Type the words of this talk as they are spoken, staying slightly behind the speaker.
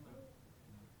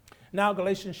Now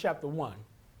Galatians chapter 1.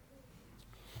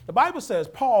 The Bible says,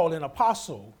 Paul, an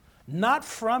apostle, not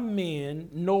from men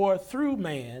nor through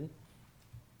man,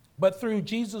 but through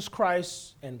Jesus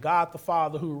Christ and God the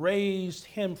Father who raised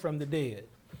him from the dead,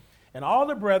 and all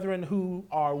the brethren who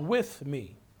are with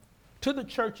me, to the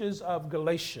churches of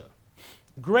Galatia.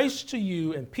 Grace to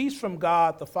you and peace from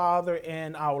God the Father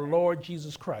and our Lord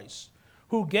Jesus Christ,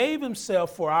 who gave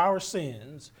himself for our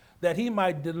sins, that he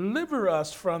might deliver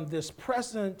us from this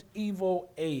present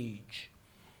evil age,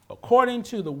 according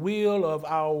to the will of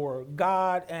our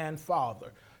God and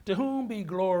Father, to whom be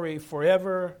glory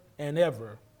forever and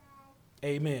ever.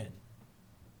 Amen.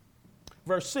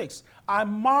 Verse 6, I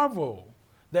marvel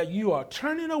that you are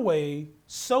turning away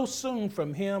so soon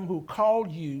from him who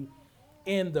called you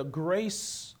in the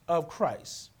grace of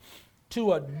Christ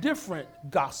to a different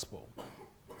gospel,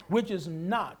 which is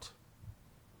not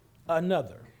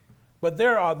another. But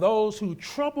there are those who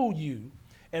trouble you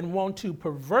and want to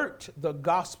pervert the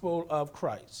gospel of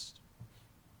Christ.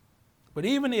 But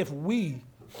even if we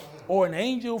or an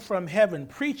angel from heaven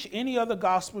preach any other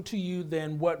gospel to you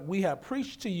than what we have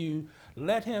preached to you,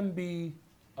 let him be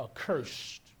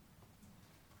accursed.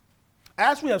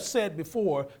 As we have said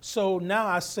before, so now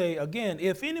I say again,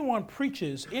 if anyone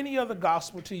preaches any other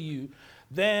gospel to you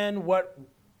than what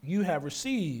you have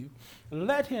received,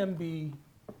 let him be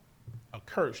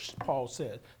accursed, Paul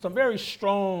said. Some very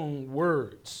strong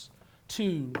words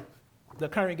to the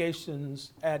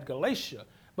congregations at Galatia,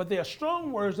 but they are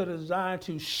strong words that are designed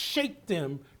to shake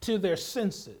them to their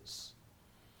senses.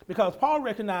 Because Paul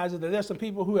recognizes that there's some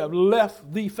people who have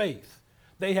left the faith.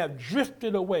 They have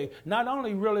drifted away. Not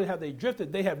only really have they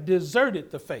drifted, they have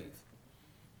deserted the faith.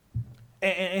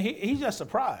 And he's just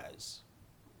surprised.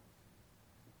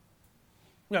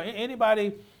 You know,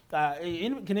 anybody,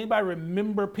 can anybody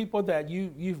remember people that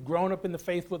you've grown up in the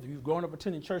faith with, you've grown up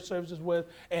attending church services with,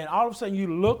 and all of a sudden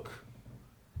you look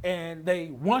and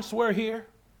they once were here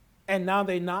and now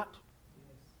they're not?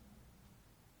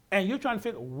 And you're trying to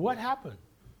figure what happened?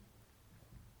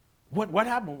 What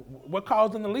happened? What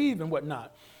caused them to leave and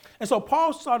whatnot? And so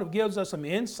Paul sort of gives us some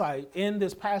insight in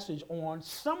this passage on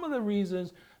some of the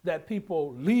reasons that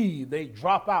people leave, they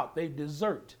drop out, they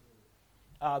desert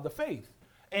the faith.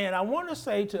 And I want to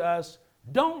say to us,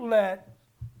 don't let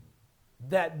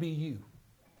that be you.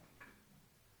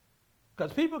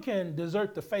 Because people can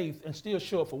desert the faith and still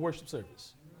show up for worship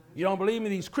service. You don't believe me?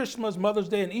 These Christmas, Mother's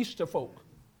Day, and Easter folk,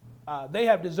 they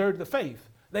have deserted the faith.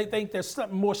 They think there's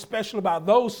something more special about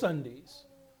those Sundays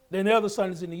than the other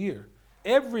Sundays in the year.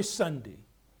 Every Sunday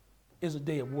is a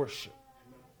day of worship,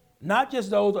 not just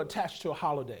those attached to a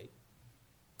holiday.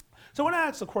 So when I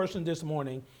ask a question this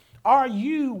morning, are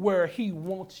you where he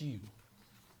wants you?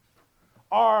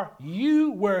 Are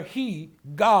you where he,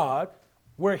 God,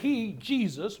 where he,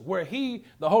 Jesus, where he,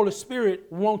 the Holy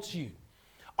Spirit, wants you?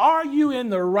 Are you in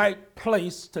the right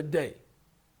place today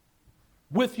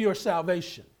with your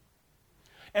salvation?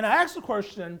 And I ask the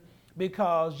question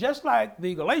because just like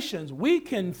the Galatians, we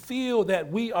can feel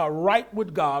that we are right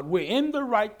with God. We're in the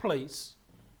right place.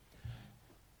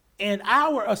 And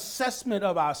our assessment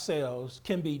of ourselves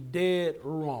can be dead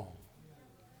wrong.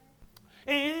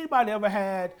 Anybody ever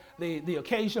had the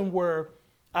occasion where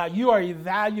you are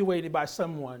evaluated by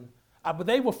someone, but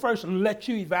they will first let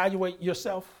you evaluate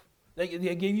yourself?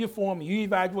 They give you a form, and you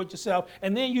evaluate yourself,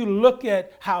 and then you look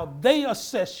at how they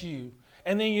assess you,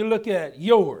 and then you look at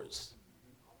yours.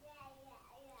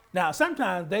 Now,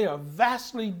 sometimes they are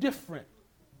vastly different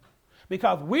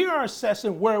because we are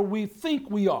assessing where we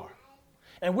think we are.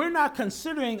 And we're not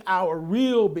considering our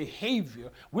real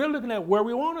behavior. We're looking at where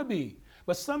we want to be.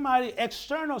 But somebody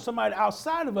external, somebody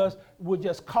outside of us will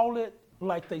just call it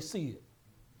like they see it.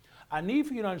 I need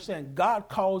for you to understand God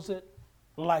calls it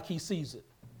like he sees it.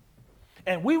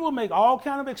 And we will make all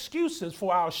kinds of excuses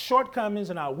for our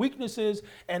shortcomings and our weaknesses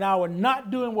and our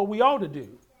not doing what we ought to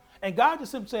do. And God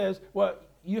just simply says, well,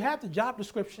 you have the job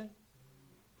description,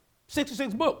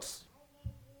 66 books.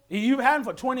 You've had them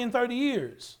for 20 and 30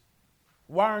 years.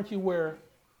 Why aren't you where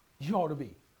you ought to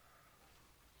be?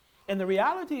 And the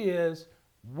reality is,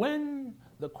 when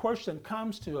the question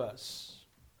comes to us,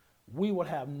 we will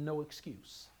have no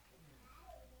excuse.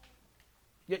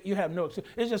 You have no excuse.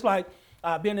 It's just like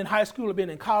being in high school or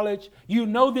being in college. You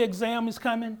know the exam is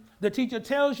coming. The teacher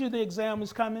tells you the exam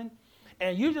is coming.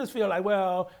 And you just feel like,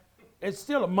 well, it's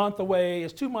still a month away.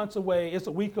 It's 2 months away. It's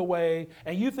a week away.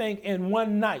 And you think in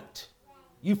one night,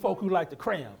 you folk who like to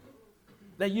cram,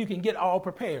 that you can get all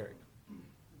prepared.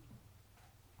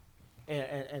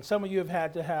 And some of you have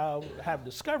had to have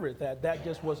discovered that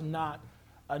just was not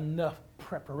enough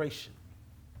preparation.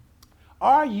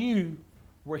 Are you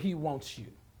where he wants you?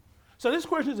 So this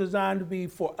question is designed to be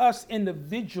for us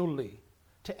individually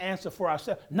to answer for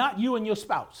ourselves, not you and your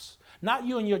spouse, not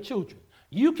you and your children.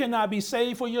 You cannot be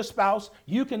saved for your spouse.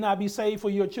 You cannot be saved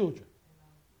for your children.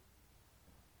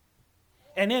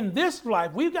 And in this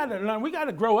life, we've got to learn, we got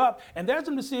to grow up, and there's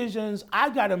some decisions I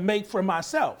got to make for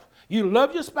myself. You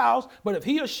love your spouse, but if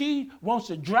he or she wants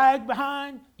to drag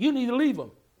behind, you need to leave them.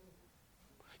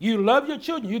 You love your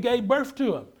children. You gave birth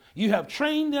to them. You have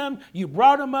trained them. You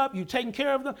brought them up. You've taken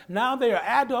care of them. Now they are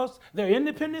adults. They're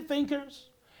independent thinkers.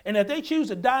 And if they choose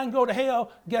to die and go to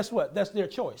hell, guess what? That's their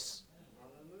choice.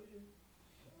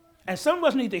 And some of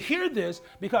us need to hear this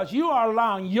because you are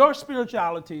allowing your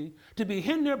spirituality to be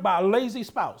hindered by a lazy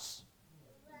spouse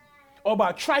or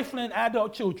by trifling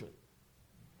adult children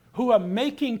who are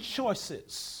making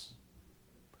choices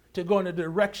to go in a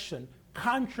direction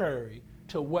contrary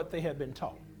to what they have been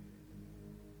taught.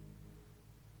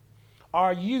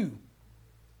 Are you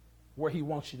where he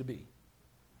wants you to be?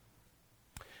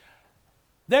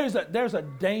 There's a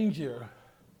danger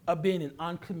of being an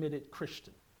uncommitted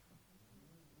Christian.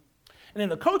 And in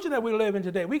the culture that we live in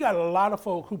today, we got a lot of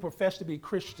folk who profess to be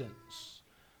Christians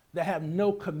that have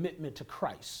no commitment to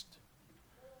Christ.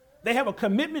 They have a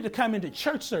commitment to come into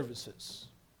church services,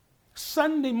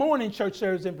 Sunday morning church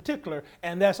service in particular,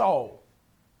 and that's all.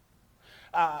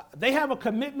 They have a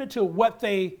commitment to what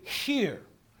they hear,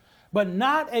 but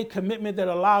not a commitment that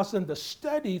allows them to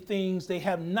study things they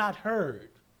have not heard.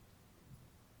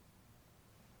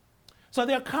 So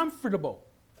they're comfortable.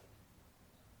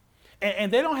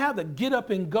 And they don't have the get up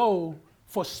and go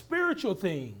for spiritual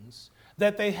things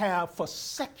that they have for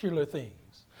secular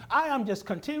things. I am just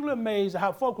continually amazed at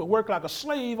how folk will work like a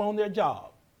slave on their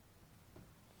job.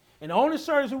 And the only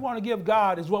service we want to give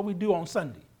God is what we do on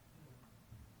Sunday.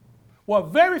 Well,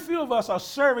 very few of us are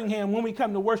serving him when we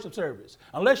come to worship service.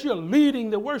 Unless you're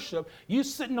leading the worship, you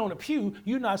sitting on a pew,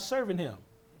 you're not serving him.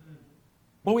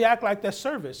 But we act like that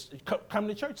service, come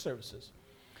to church services.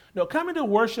 No, coming to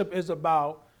worship is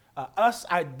about us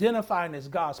identifying as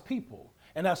God's people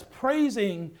and us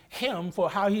praising him for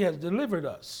how he has delivered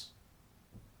us.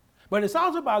 But it's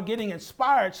also about getting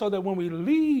inspired so that when we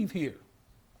leave here,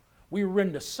 we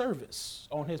render service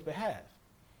on his behalf.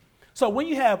 So when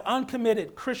you have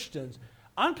uncommitted Christians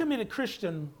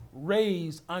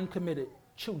raise uncommitted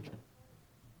children.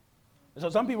 And so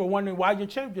some people are wondering why your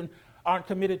children aren't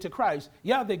committed to Christ.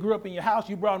 Yeah, they grew up in your house,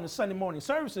 you brought them to Sunday morning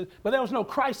services, but there was no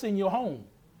Christ in your home.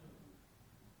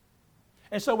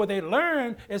 And so what they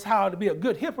learn is how to be a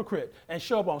good hypocrite and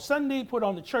show up on Sunday, put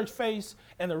on the church face,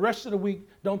 and the rest of the week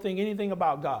don't think anything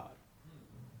about God.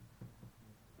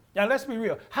 Now let's be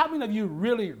real. How many of you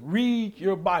really read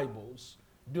your Bibles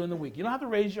during the week? You don't have to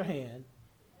raise your hand.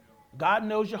 God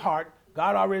knows your heart.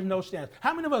 God already knows stands.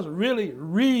 How many of us really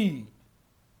read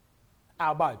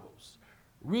our Bibles?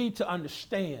 Read to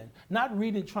understand, not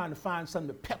reading trying to find something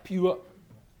to pep you up.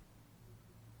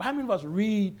 How many of us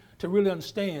read to really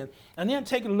understand? And then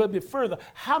take it a little bit further.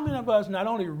 How many of us not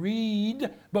only read,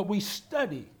 but we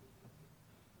study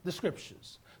the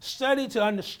scriptures? Study to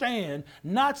understand,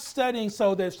 not studying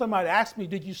so that if somebody asks me,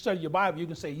 did you study your Bible? You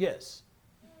can say yes.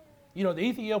 You know, the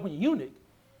Ethiopian eunuch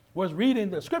was reading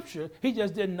the scripture. He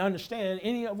just didn't understand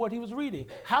any of what he was reading.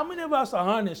 How many of us are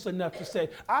honest enough to say,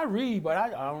 I read, but I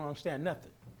don't understand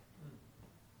nothing?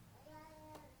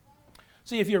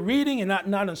 See, if you're reading and not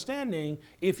understanding,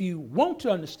 if you want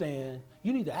to understand,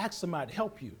 you need to ask somebody to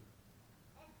help you.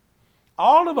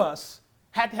 All of us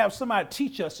had to have somebody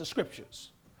teach us the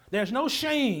scriptures. There's no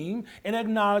shame in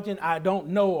acknowledging I don't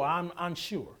know or I'm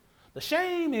unsure. The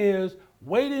shame is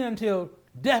waiting until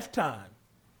death time,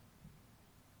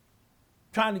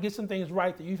 trying to get some things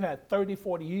right that you've had 30,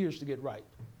 40 years to get right.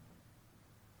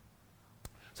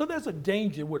 So there's a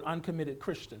danger with uncommitted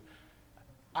Christians.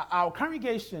 Our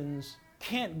congregations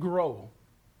can't grow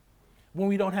when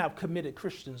we don't have committed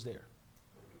Christians there.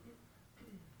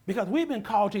 Because we've been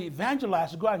called to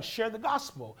evangelize, to go out and share the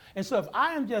gospel. And so if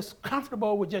I am just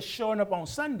comfortable with just showing up on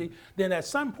Sunday, then at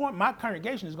some point my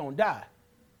congregation is going to die.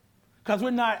 Because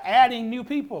we're not adding new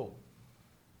people.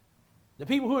 The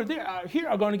people who are here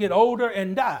are going to get older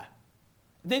and die.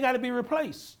 They got to be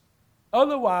replaced.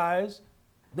 Otherwise,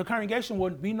 the congregation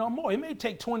wouldn't be no more. It may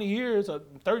take 20 years or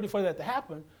 30 for that to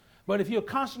happen. But if you're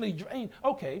constantly drained,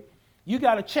 okay, you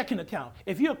got a checking account.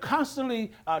 If you're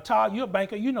constantly, Todd, you're a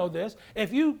banker, you know this.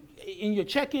 If you, in your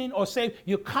checking or save,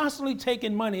 you're constantly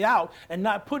taking money out and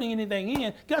not putting anything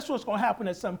in, guess what's going to happen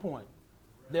at some point?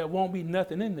 There won't be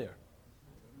nothing in there.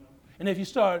 And if you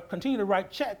continue to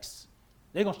write checks,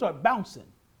 they're going to start bouncing.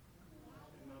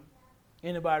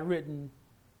 Anybody written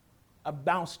a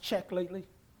bounce check lately?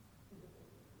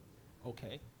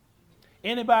 Okay.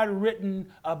 Anybody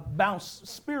written a bounce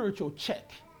spiritual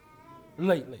check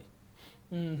lately?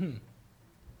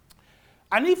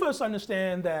 I need for us to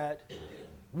understand that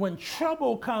when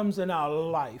trouble comes in our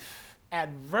life,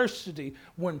 adversity,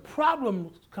 when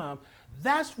problems come,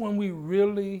 that's when we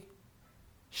really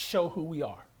show who we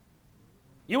are.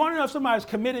 You want to know if somebody's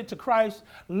committed to Christ?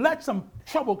 Let some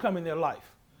trouble come in their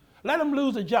life. Let them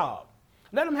lose a job.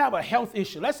 Let them have a health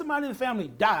issue. Let somebody in the family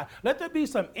die. Let there be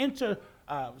some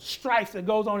strife that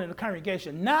goes on in the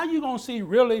congregation. Now you're going to see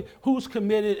really who's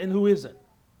committed and who isn't.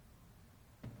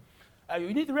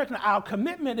 You need to recognize our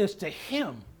commitment is to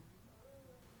Him.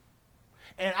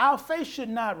 And our faith should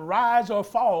not rise or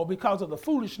fall because of the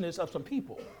foolishness of some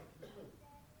people.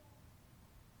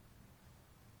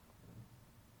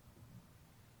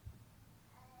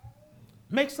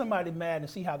 Make somebody mad and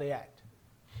see how they act.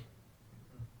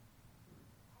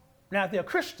 Now, if they're a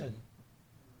Christian,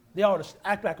 they ought to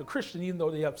act like a Christian even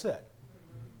though they're upset.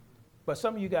 But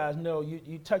some of you guys know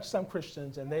you touch some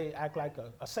Christians and they act like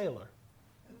a sailor.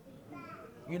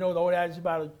 You know the old adage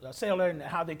about a sailor and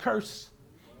how they curse?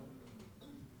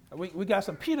 We got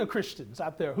some Peter Christians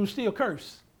out there who still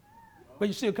curse, but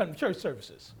you still come to church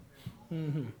services.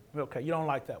 Okay, you don't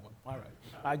like that one. All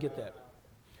right, I get that.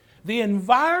 The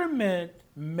environment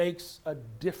makes a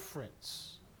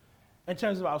difference in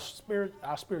terms of our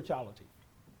spirituality.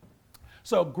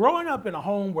 So growing up in a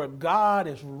home where God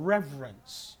is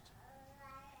reverenced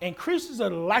increases the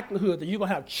likelihood that you're going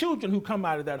to have children who come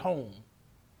out of that home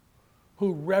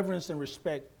who reverence and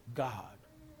respect God.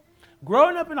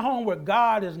 Growing up in a home where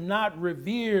God is not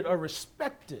revered or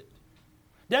respected.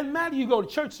 Doesn't matter you go to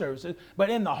church services,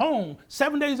 but in the home,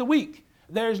 7 days a week,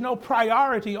 there's no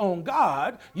priority on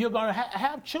God. You're going to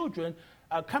have children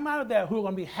come out of that who are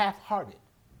going to be half-hearted.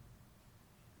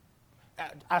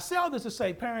 I say all this to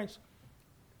say, parents,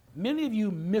 many of you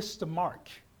missed the mark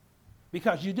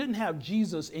because you didn't have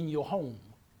Jesus in your home.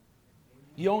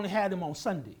 You only had him on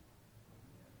Sunday.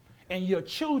 And your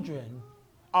children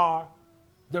are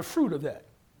the fruit of that.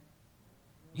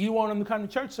 You want them to come to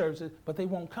church services, but they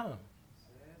won't come.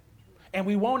 And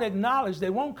we won't acknowledge they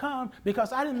won't come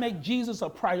because I didn't make Jesus a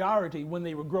priority when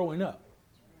they were growing up.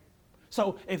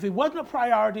 So if it wasn't a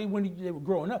priority when they were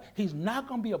growing up, he's not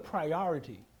going to be a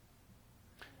priority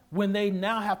when they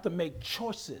now have to make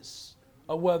choices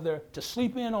of whether to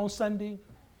sleep in on Sunday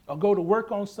or go to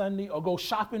work on Sunday or go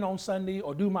shopping on Sunday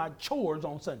or do my chores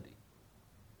on Sunday.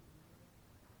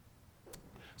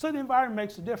 So the environment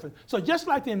makes a difference. So just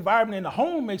like the environment in the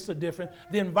home makes a difference,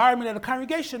 the environment in the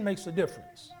congregation makes a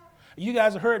difference. You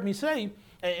guys have heard me say,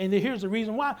 and here's the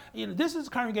reason why. This is a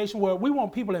congregation where we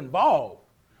want people involved.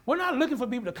 We're not looking for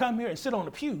people to come here and sit on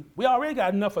the pew. We already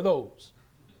got enough of those.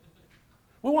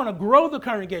 We want to grow the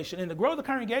congregation. And to grow the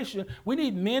congregation, we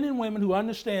need men and women who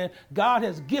understand God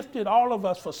has gifted all of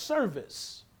us for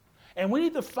service. And we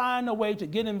need to find a way to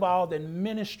get involved in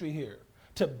ministry here,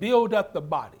 to build up the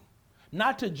body.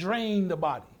 Not to drain the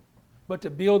body, but to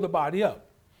build the body up.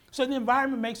 So the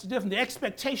environment makes a difference. The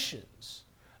expectations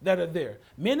that are there.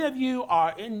 Many of you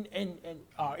are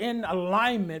in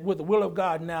alignment with the will of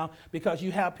God now because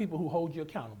you have people who hold you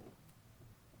accountable.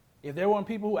 If there weren't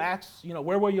people who asked,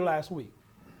 where were you last week?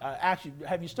 Asked you,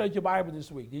 have you studied your Bible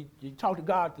this week? Did you talk to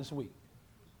God this week?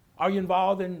 Are you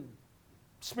involved in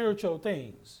spiritual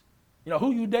things?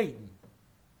 Who you dating?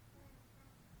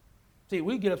 See,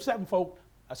 we get upset when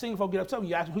single folk get upset when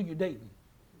you ask them who you dating.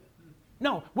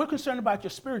 No, we're concerned about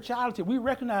your spirituality. We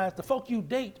recognize the folk you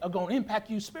date are going to impact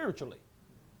you spiritually.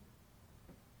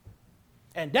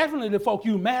 And definitely the folk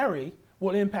you marry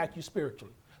will impact you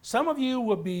spiritually. Some of you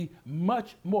will be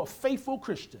much more faithful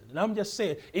Christians. And I'm just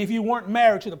saying, if you weren't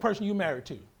married to the person you married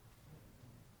to.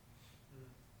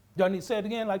 Doesn't he say it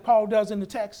again like Paul does in the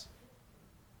text?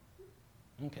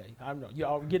 Okay, I know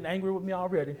y'all getting angry with me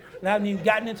already. And I haven't even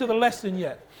gotten into the lesson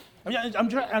yet. I'm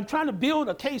trying to build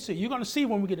a case here. You're going to see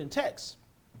when we get in text.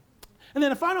 And then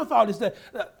the final thought is that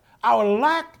our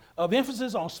lack of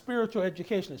emphasis on spiritual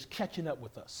education is catching up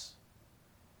with us.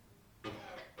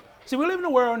 See, we live in a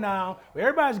world now where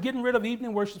everybody's getting rid of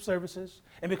evening worship services.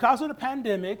 And because of the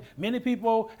pandemic, many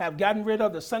people have gotten rid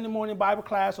of the Sunday morning Bible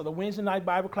class or the Wednesday night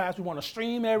Bible class. We want to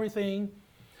stream everything.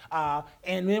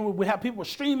 And then we have people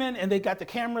streaming and they got the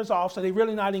cameras off, so they're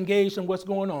really not engaged in what's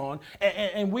going on.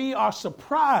 And we are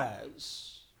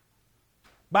surprised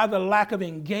by the lack of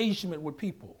engagement with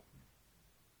people.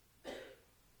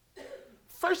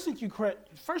 First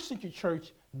century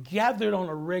church gathered on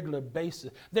a regular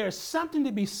basis. There's something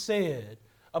to be said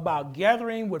about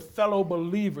gathering with fellow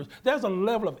believers. There's a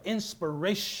level of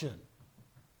inspiration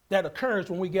that occurs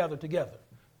when we gather together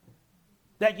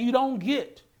that you don't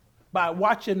get by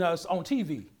watching us on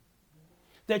TV.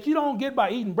 that you don't get by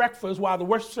eating breakfast while the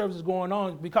worship service is going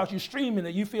on because you're streaming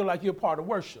it. You feel like you're part of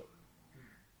worship.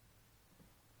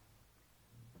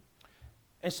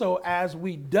 And so as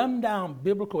we dumb down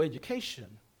biblical education,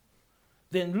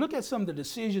 then look at some of the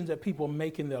decisions that people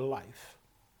make in their life.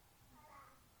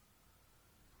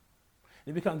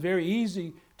 It becomes very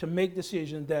easy to make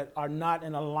decisions that are not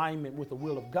in alignment with the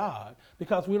will of God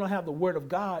because we don't have the word of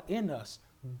God in us,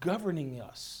 governing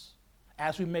us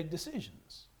as we make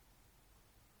decisions.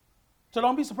 So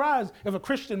don't be surprised if a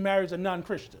Christian marries a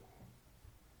non-Christian.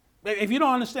 If you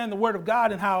don't understand the word of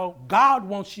God and how God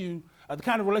wants you, the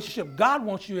kind of relationship God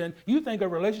wants you in, you think a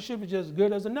relationship is just as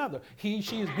good as another. He,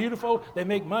 she is beautiful, they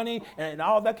make money, and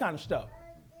all that kind of stuff.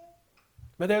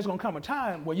 But there's going to come a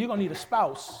time where you're going to need a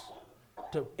spouse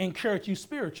to encourage you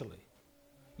spiritually.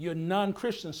 Your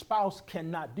non-Christian spouse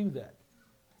cannot do that.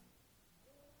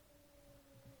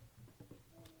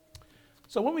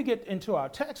 So when we get into our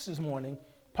text this morning,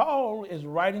 Paul is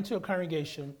writing to a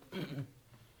congregation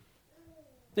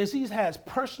that he has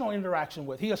personal interaction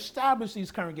with. He established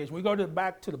these congregations. We go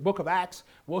back to the book of Acts,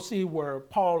 we'll see where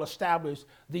Paul established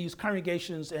these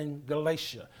congregations in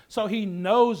Galatia. So he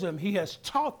knows them, he has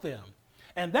taught them.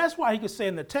 And that's why he could say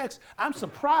in the text, I'm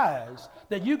surprised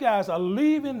that you guys are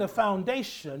leaving the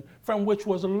foundation from which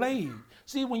was laid.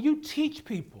 See, when you teach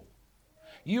people,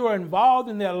 you are involved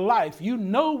in their life. You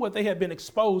know what they have been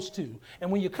exposed to.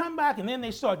 And when you come back and then they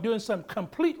start doing something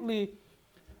completely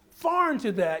foreign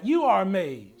to that, you are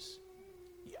amazed.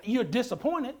 You're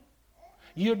disappointed.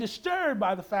 You're disturbed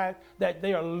by the fact that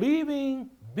they are leaving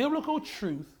biblical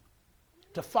truth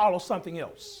to follow something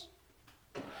else.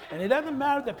 And it doesn't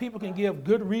matter that people can give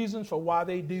good reasons for why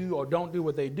they do or don't do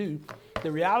what they do.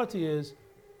 The reality is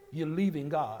you're leaving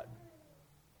God.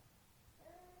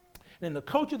 In the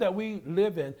culture that we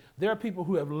live in, there are people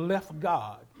who have left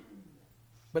God,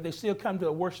 but they still come to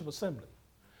a worship assembly.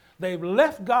 They've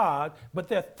left God, but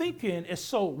their thinking is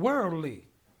so worldly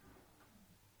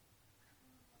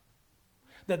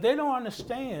that they don't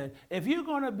understand. If you're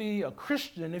going to be a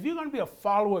Christian, if you're going to be a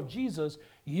follower of Jesus,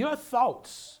 your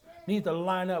thoughts need to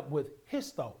line up with his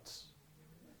thoughts.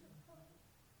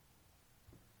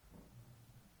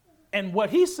 And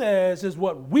what he says is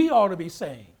what we ought to be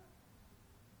saying.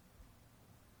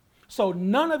 So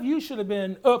none of you should have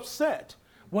been upset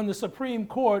when the Supreme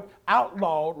Court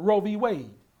outlawed Roe v. Wade.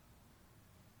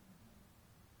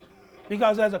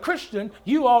 Because as a Christian,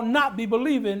 you ought not be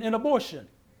believing in abortion.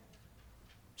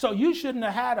 So you shouldn't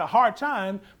have had a hard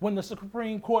time when the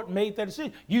Supreme Court made that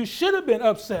decision. You should have been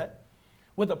upset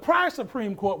with the prior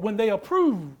Supreme Court when they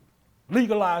approved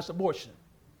legalized abortion.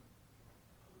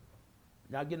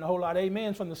 Not getting a whole lot of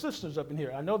amens from the sisters up in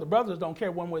here. I know the brothers don't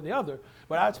care one way or the other,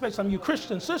 but I expect some of you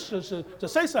Christian sisters to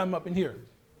say something up in here.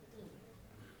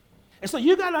 And so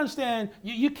you got to understand,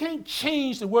 you can't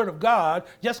change the word of God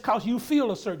just because you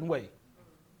feel a certain way.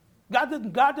 God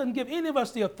doesn't give any of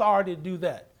us the authority to do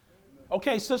that.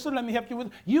 Okay, sister, let me help you with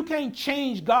it. You can't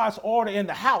change God's order in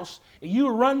the house. You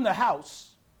run the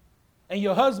house, and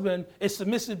your husband is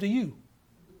submissive to you.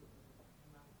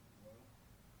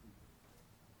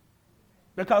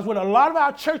 Because with a lot of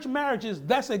our church marriages,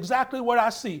 that's exactly what I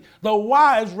see. The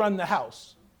wives run the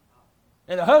house,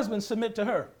 and the husbands submit to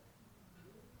her.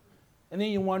 And then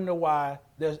you wonder why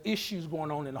there's issues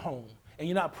going on in the home, and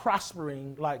you're not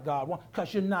prospering like God wants,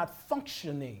 because you're not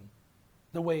functioning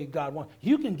the way God wants.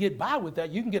 You can get by with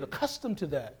that. You can get accustomed to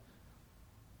that.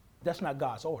 That's not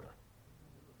God's order.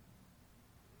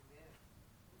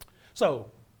 So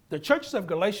the churches of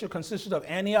Galatia consisted of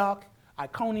Antioch,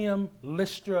 Iconium,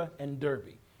 Lystra, and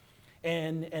Derbe.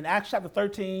 And in Acts chapter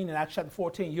 13 and Acts chapter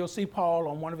 14, you'll see Paul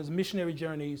on one of his missionary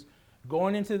journeys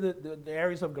going into the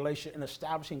areas of Galatia and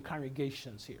establishing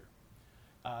congregations here.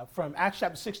 From Acts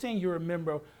chapter 16, you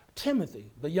remember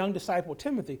Timothy, the young disciple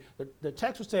Timothy. The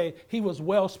text would say he was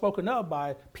well spoken of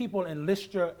by people in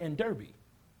Lystra and Derbe.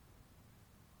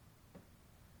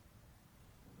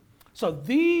 So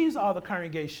these are the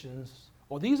congregations,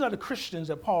 or these are the Christians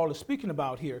that Paul is speaking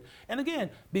about here. And again,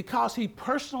 because he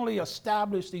personally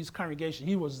established these congregations,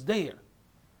 he was there.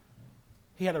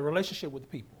 He had a relationship with the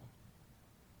people.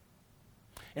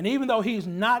 And even though he's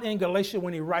not in Galatia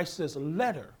when he writes this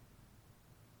letter,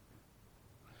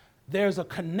 there's a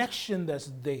connection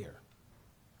that's there.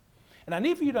 And I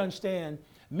need for you to understand,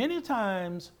 many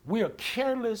times we are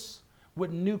careless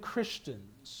with new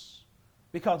Christians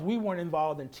because we weren't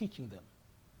involved in teaching them.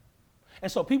 And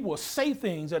so people will say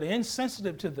things that are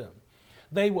insensitive to them.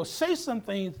 They will say some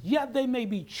things, yet they may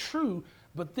be true,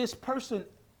 but this person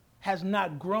has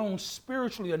not grown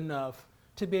spiritually enough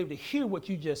to be able to hear what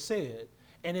you just said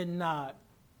and then not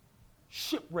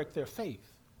shipwreck their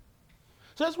faith.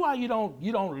 So that's why you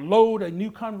don't load a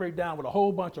new convert down with a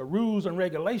whole bunch of rules and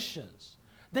regulations.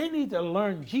 They need to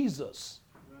learn Jesus.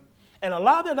 And a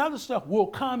lot of that other stuff will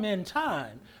come in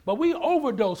time. But we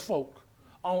overdose folk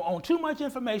on too much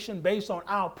information based on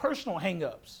our personal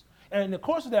hang-ups. And in the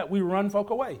course of that, we run folk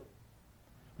away.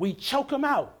 We choke them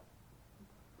out.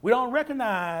 We don't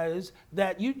recognize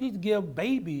that you need to give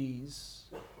babies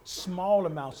small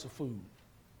amounts of food.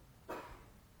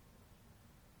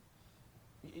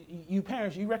 You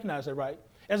parents, you recognize that, right?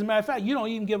 As a matter of fact, you don't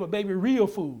even give a baby real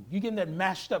food. You give them that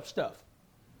mashed up stuff.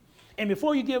 And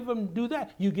before you do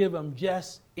that, you give them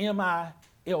just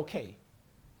M-I-L-K.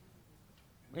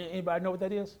 Anybody know what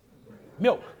that is?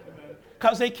 Milk.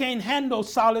 Because they can't handle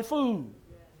solid food.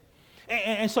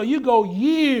 And so you go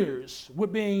years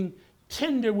with being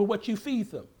tender with what you feed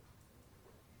them.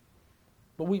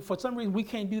 But for some reason, we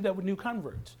can't do that with new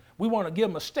converts. We want to give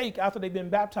them a steak after they've been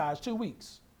baptized 2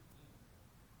 weeks.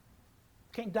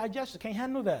 Can't digest it, can't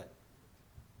handle that.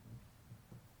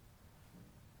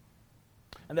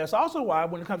 And that's also why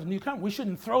when it comes to new converts, we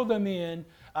shouldn't throw them in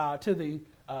to the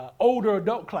older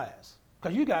adult class.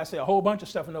 Because you guys say a whole bunch of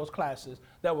stuff in those classes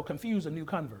that will confuse a new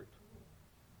convert.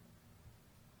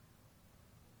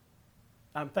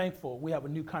 I'm thankful we have a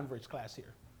new converts class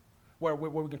here where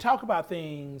we can talk about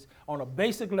things on a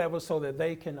basic level so that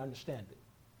they can understand it.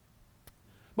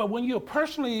 But when you're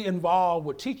personally involved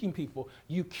with teaching people,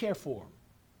 you care for them.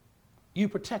 You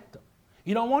protect them.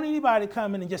 You don't want anybody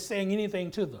coming and just saying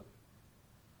anything to them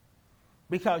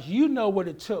because you know what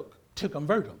it took to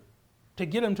convert them, to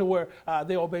get them to where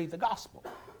they obey the gospel.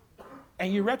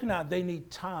 And you recognize they need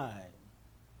time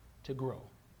to grow.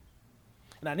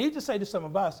 And I need to say to some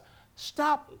of us,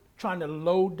 stop trying to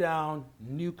load down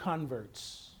new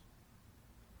converts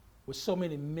with so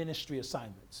many ministry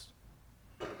assignments.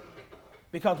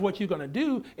 Because what you're going to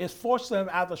do is force them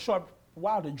after a short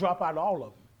while to drop out all of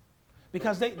them.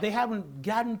 Because they haven't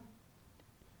gotten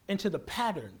into the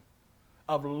pattern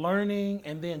of learning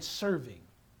and then serving.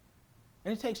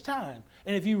 And it takes time.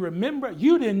 And if you remember,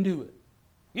 you didn't do it.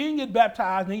 You didn't get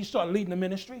baptized and then you started leading the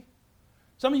ministry.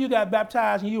 Some of you got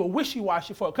baptized and you were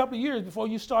wishy-washy for a couple of years before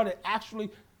you started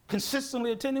actually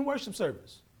consistently attending worship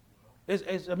service.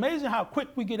 It's amazing how quick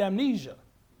we get amnesia.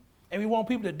 And we want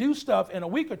people to do stuff in a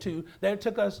week or two that it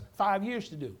took us 5 years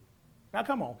to do. Now,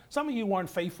 come on. Some of you weren't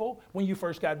faithful when you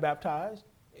first got baptized.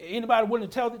 Anybody willing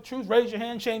to tell the truth? Raise your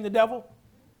hand, shame the devil.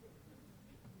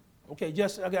 Okay,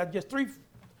 I got just three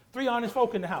honest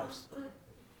folk in the house.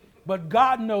 But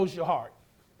God knows your heart.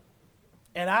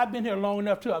 And I've been here long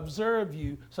enough to observe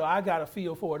you, so I got a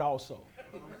feel for it also.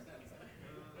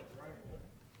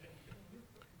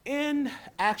 In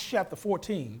Acts chapter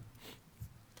 14,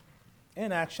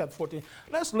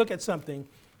 let's look at something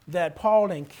that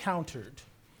Paul encountered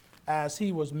as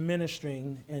he was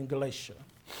ministering in Galatia.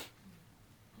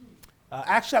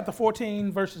 Acts chapter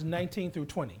 14, verses 19 through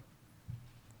 20.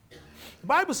 The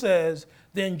Bible says,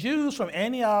 then Jews from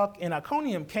Antioch and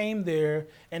Iconium came there,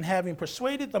 and having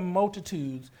persuaded the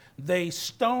multitudes, they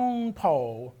stoned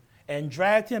Paul and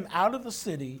dragged him out of the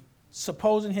city,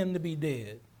 supposing him to be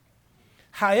dead.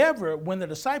 However, when the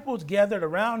disciples gathered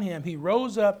around him, he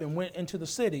rose up and went into the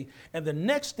city, and the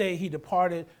next day he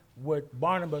departed with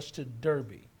Barnabas to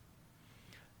Derbe.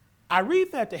 I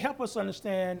read that to help us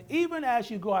understand, even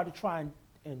as you go out to try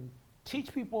and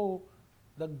teach people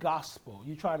the gospel,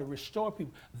 you try to restore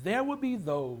people, there will be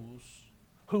those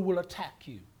who will attack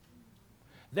you.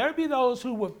 There will be those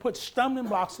who will put stumbling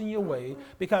blocks in your way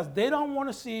because they don't want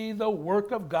to see the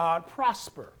work of God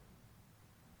prosper.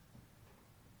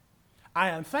 I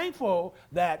am thankful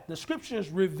that the scriptures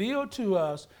reveal to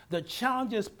us the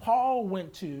challenges Paul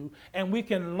went to, and we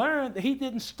can learn that he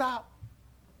didn't stop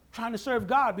trying to serve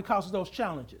God because of those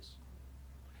challenges.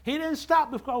 He didn't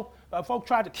stop because folk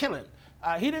tried to kill him.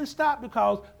 He didn't stop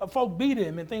because folk beat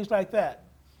him and things like that.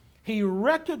 He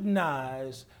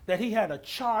recognized that he had a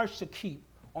charge to keep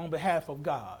on behalf of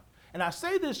God. And I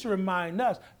say this to remind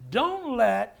us, don't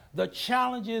let the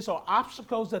challenges or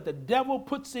obstacles that the devil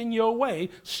puts in your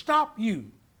way stop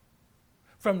you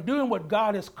from doing what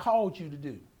God has called you to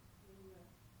do.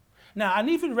 Now, I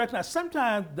need you to recognize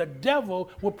sometimes the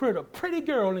devil will put a pretty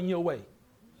girl in your way.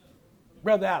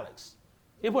 Brother Alex,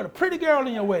 he'll put a pretty girl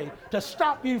in your way to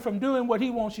stop you from doing what he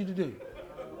wants you to do.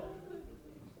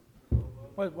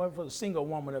 What for the single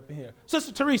woman up in here?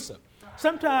 Sister Teresa,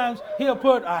 sometimes he'll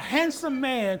put a handsome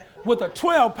man with a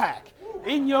 12-pack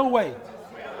in your way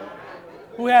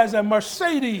who has a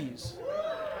Mercedes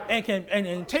and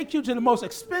can take you to the most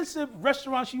expensive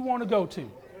restaurants you want to go to.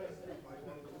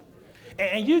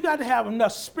 And you got to have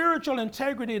enough spiritual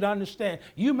integrity to understand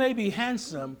you may be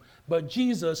handsome, but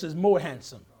Jesus is more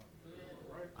handsome.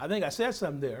 I think I said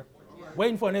something there.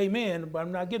 Waiting for an amen, but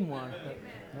I'm not getting one.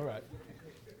 All right.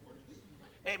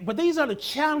 But these are the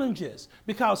challenges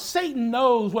because Satan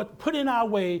knows what to put in our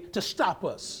way to stop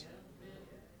us.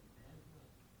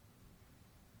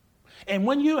 And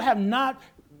when you have not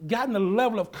gotten the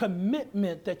level of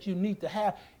commitment that you need to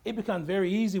have, it becomes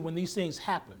very easy when these things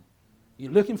happen.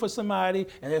 You're looking for somebody,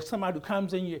 and there's somebody who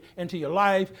comes into your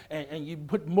life, and you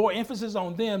put more emphasis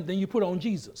on them than you put on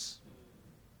Jesus.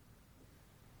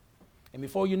 And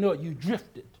before you know it, you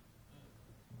drifted.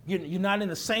 You're not in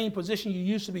the same position you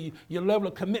used to be. Your level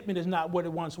of commitment is not what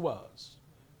it once was.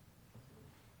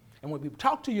 And when people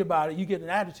talk to you about it, you get an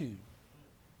attitude.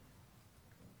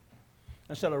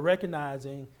 Instead of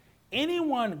recognizing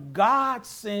anyone God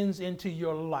sends into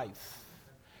your life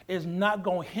is not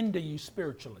going to hinder you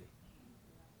spiritually.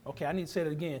 Okay, I need to say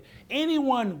that again.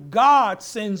 Anyone God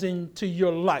sends into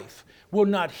your life will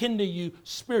not hinder you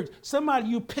spiritually. Somebody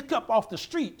you pick up off the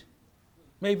street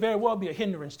may very well be a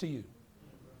hindrance to you.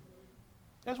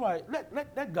 That's why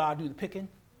let God do the picking.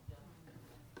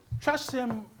 Trust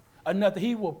him enough that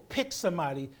he will pick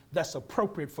somebody that's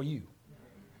appropriate for you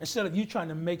instead of you trying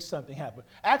to make something happen.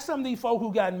 Ask some of these folk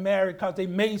who got married because they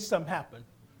made something happen.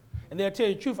 And they'll tell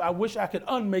you the truth, I wish I could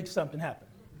unmake something happen.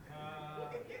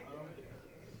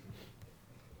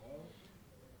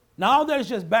 Now, all that is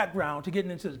just background to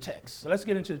getting into the text. So let's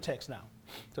get into the text now.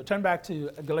 So turn back to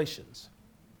Galatians.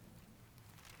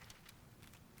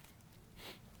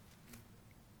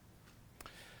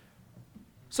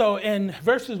 So in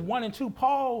verses 1 and 2,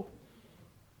 Paul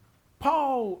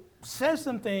says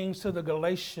some things to the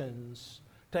Galatians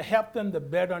to help them to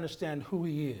better understand who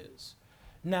he is.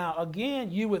 Now,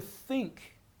 again, you would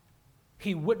think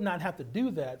he would not have to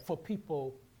do that for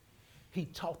people he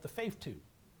taught the faith to.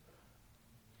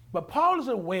 But Paul is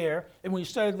aware, and when you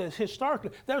study this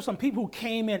historically, there were some people who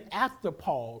came in after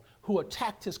Paul who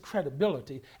attacked his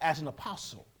credibility as an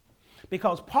apostle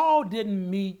because Paul didn't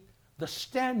meet the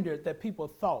standard that people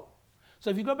thought. So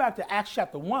if you go back to Acts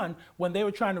chapter 1, when they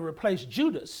were trying to replace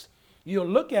Judas, you'll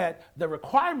look at the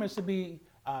requirements to be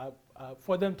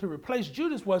for them to replace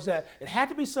Judas was that it had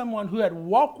to be someone who had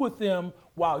walked with them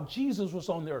while Jesus was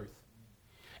on the earth.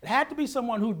 It had to be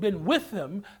someone who'd been with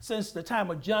them since the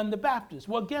time of John the Baptist.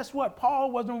 Well, guess what?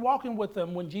 Paul wasn't walking with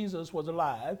them when Jesus was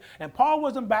alive, and Paul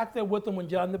wasn't back there with them when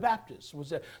John the Baptist was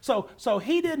there. So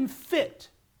he didn't fit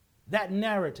that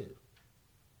narrative.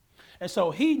 And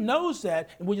so he knows that,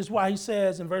 which is why he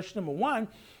says in verse number 1,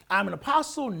 I'm an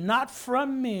apostle not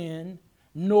from men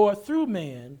nor through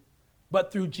man,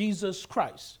 but through Jesus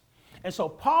Christ. And so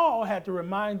Paul had to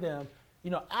remind them,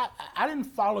 I didn't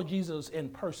follow Jesus in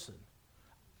person.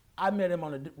 I met him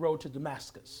on the road to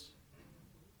Damascus.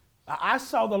 I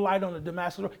saw the light on the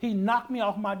Damascus road. He knocked me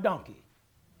off my donkey.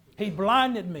 He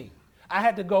blinded me. I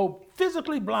had to go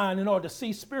physically blind in order to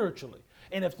see spiritually.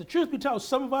 And if the truth be told,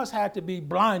 some of us had to be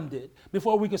blinded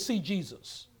before we could see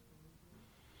Jesus.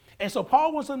 And so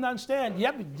Paul wants them to understand,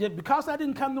 because I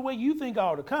didn't come the way you think I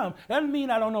ought to come, that doesn't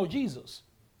mean I don't know Jesus.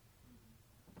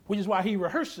 Which is why he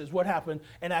rehearses what happened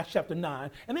in Acts chapter 9.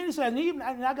 And then he says, and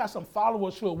I got some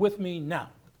followers who are with me now.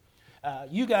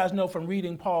 You guys know from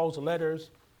reading Paul's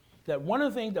letters that one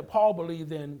of the things that Paul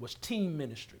believed in was team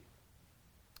ministry.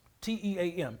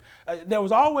 T-E-A-M. There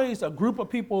was always a group of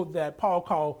people that Paul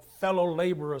called fellow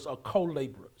laborers or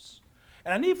co-laborers.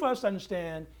 And I need for us to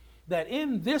understand that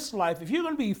in this life, if you're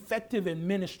going to be effective in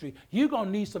ministry, you're going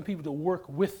to need some people to work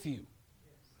with you,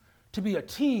 to be a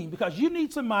team, because you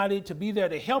need somebody to be there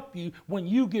to help you when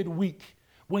you get weak,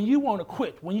 when you want to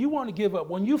quit, when you want to give up,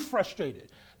 when you're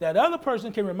frustrated. That other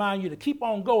person can remind you to keep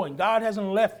on going. God hasn't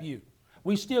left you.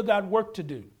 We still got work to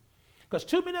do. Because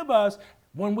too many of us,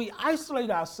 when we isolate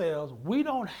ourselves, we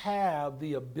don't have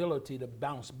the ability to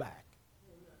bounce back.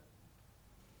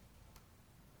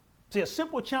 See, a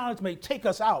simple challenge may take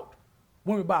us out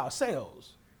when we're by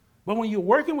ourselves. But when you're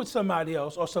working with somebody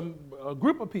else or a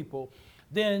group of people,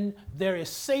 then there is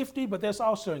safety, but there's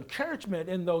also encouragement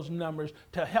in those numbers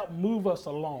to help move us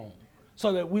along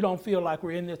so that we don't feel like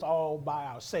we're in this all by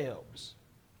ourselves.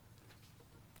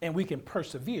 And we can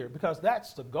persevere, because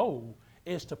that's the goal,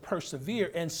 is to persevere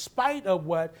in spite of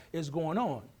what is going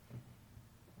on.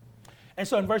 And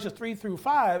so in verses 3 through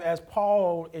 5, as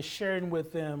Paul is sharing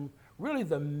with them really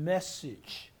the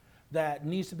message that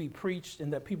needs to be preached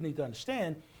and that people need to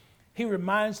understand, he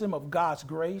reminds them of God's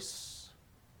grace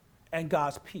and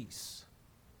God's peace.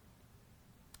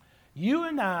 You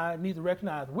and I need to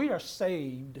recognize we are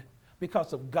saved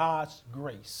because of God's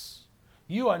grace.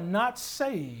 You are not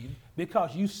saved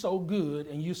because you're so good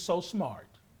and you're so smart.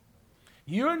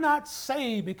 You're not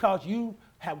saved because you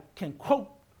can quote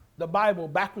the Bible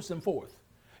backwards and forth.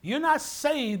 You're not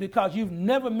saved because you've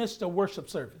never missed a worship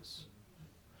service.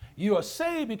 You are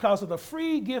saved because of the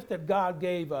free gift that God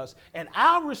gave us. And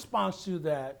our response to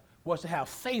that was to have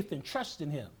faith and trust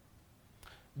in him.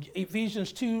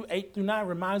 Ephesians 2:8-9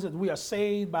 reminds us that we are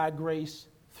saved by grace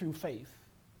through faith.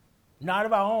 Not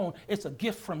of our own, it's a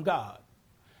gift from God.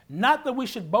 Not that we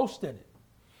should boast in it.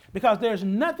 Because there's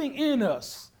nothing in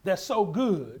us that's so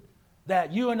good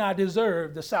that you and I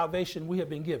deserve the salvation we have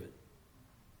been given.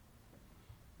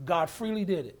 God freely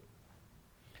did it.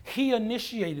 He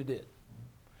initiated it.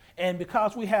 And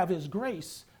because we have his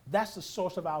grace, that's the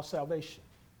source of our salvation.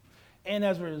 And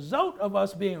as a result of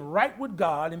us being right with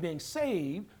God and being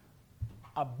saved,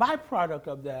 a byproduct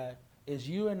of that is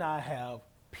you and I have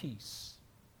peace.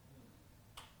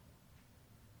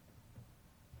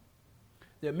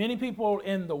 There are many people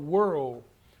in the world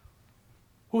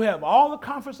who have all the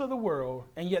comforts of the world,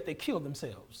 and yet they kill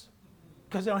themselves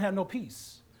because they don't have no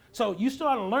peace. So you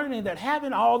start learning that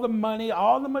having all the money,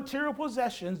 all the material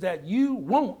possessions that you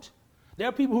want, there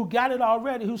are people who got it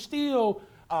already who still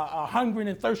are hungering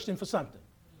and thirsting for something.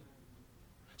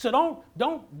 So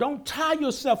don't tie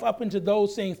yourself up into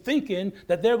those things thinking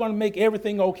that they're going to make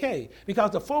everything okay,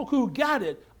 because the folk who got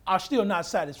it are still not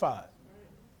satisfied.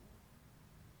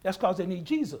 That's because they need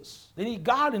Jesus. They need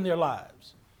God in their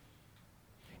lives.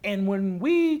 And when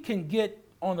we can get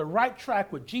on the right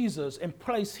track with Jesus and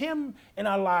place him in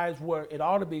our lives where it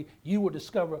ought to be, you will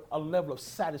discover a level of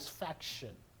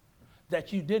satisfaction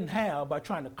that you didn't have by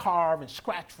trying to carve and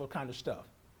scratch for kind of stuff.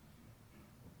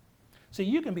 See,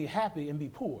 you can be happy and be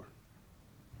poor.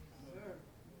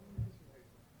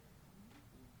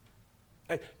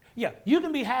 Yeah, you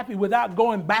can be happy without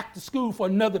going back to school for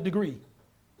another degree.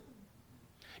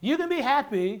 You can be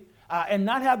happy and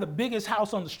not have the biggest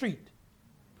house on the street.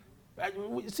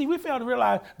 See, we fail to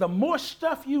realize the more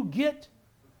stuff you get,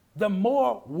 the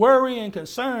more worry and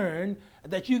concern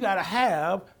that you got to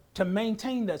have to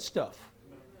maintain that stuff.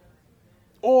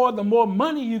 Or the more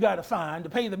money you got to find to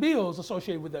pay the bills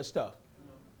associated with that stuff.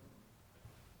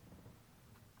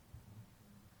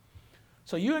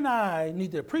 So you and I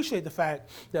need to appreciate the fact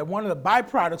that one of the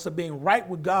byproducts of being right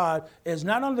with God is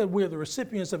not only that we're the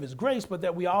recipients of his grace, but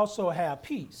that we also have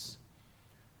peace.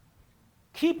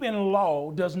 Keeping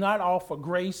law does not offer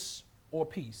grace or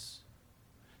peace.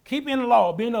 Keeping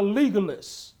law, being a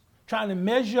legalist, trying to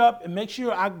measure up and make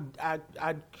sure I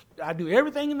do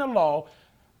everything in the law,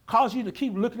 causes you to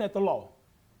keep looking at the law.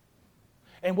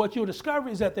 And what you'll discover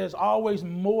is that there's always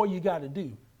more you got to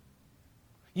do.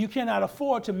 You cannot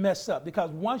afford to mess up, because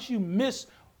once you miss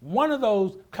one of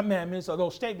those commandments or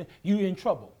those statements, you're in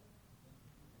trouble.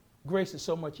 Grace is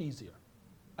so much easier.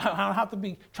 I don't have to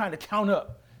be trying to count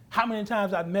up how many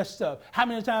times I've messed up, how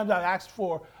many times I've asked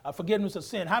for forgiveness of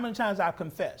sin, how many times I've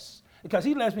confessed. Because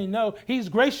he lets me know he's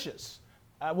gracious.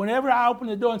 Whenever I open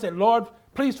the door and say, Lord,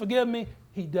 please forgive me,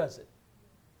 he does it.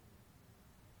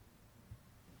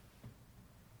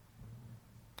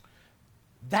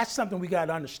 That's something we got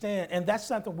to understand, and that's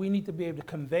something we need to be able to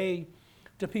convey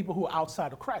to people who are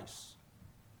outside of Christ.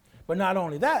 But not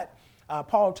only that,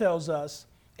 Paul tells us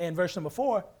in verse number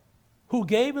 4, who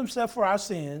gave himself for our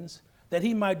sins, that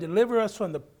he might deliver us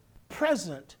from the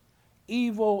present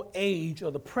evil age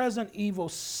or the present evil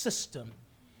system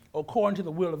according to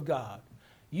the will of God.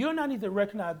 You and I need to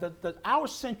recognize that our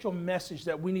central message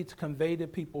that we need to convey to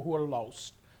people who are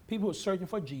lost, people who are searching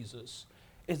for Jesus,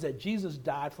 is that Jesus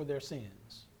died for their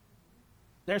sins.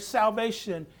 There's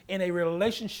salvation in a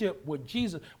relationship with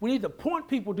Jesus. We need to point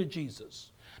people to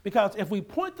Jesus, because if we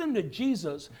point them to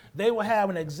Jesus, they will have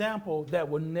an example that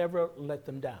will never let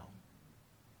them down.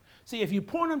 See, if you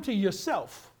point them to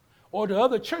yourself or to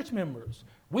other church members,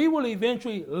 we will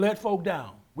eventually let folk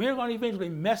down. We're going to eventually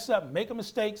mess up, make a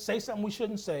mistake, say something we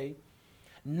shouldn't say,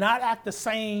 not act the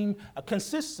same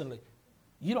consistently.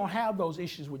 You don't have those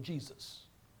issues with Jesus.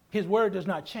 His word does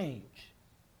not change.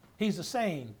 He's the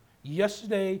same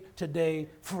yesterday, today,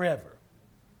 forever.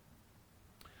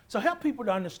 So help people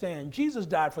to understand Jesus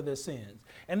died for their sins.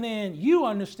 And then you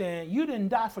understand you didn't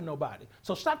die for nobody.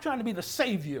 So stop trying to be the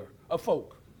savior of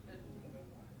folk.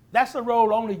 That's the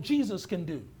role only Jesus can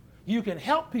do. You can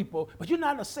help people, but you're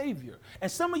not a savior. And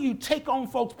some of you take on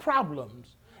folks'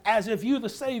 problems as if you're the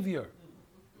savior.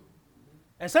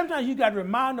 And sometimes you got to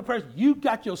remind the person, you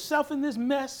got yourself in this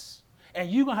mess, and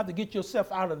you're going to have to get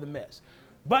yourself out of the mess.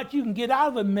 But you can get out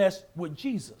of the mess with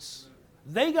Jesus.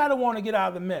 They got to want to get out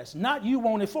of the mess, not you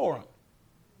want it for them.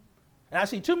 And I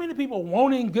see too many people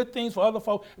wanting good things for other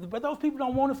folks, but those people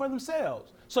don't want it for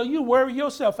themselves. So you worry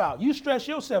yourself out. You stress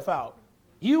yourself out.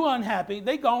 You unhappy.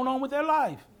 They going on with their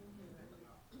life.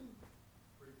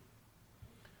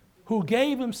 Who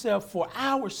gave himself for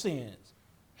our sins.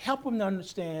 help them to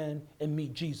understand and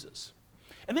meet Jesus.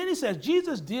 And then he says,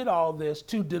 Jesus did all this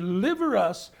to deliver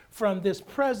us from this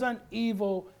present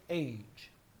evil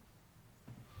age.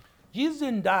 Jesus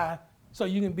didn't die so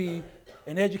you can be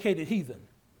an educated heathen.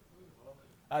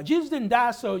 Jesus didn't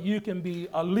die so you can be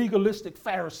a legalistic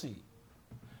Pharisee.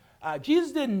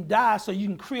 Jesus didn't die so you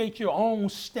can create your own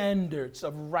standards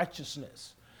of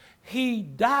righteousness. He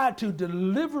died to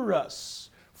deliver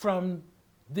us from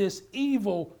this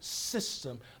evil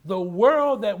system. The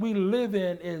world that we live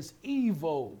in is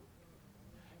evil.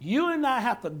 You and I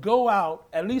have to go out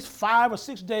at least 5 or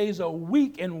 6 days a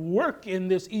week and work in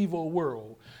this evil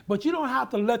world. But you don't have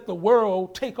to let the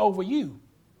world take over you.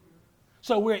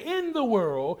 So we're in the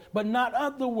world, but not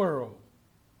of the world.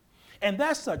 And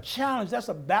that's a challenge. That's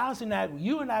a balancing act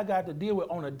you and I got to deal with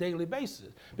on a daily basis.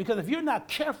 Because if you're not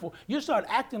careful, you start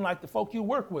acting like the folk you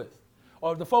work with,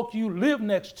 or the folk you live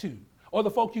next to, or the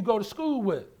folk you go to school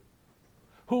with,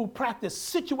 who practice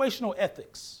situational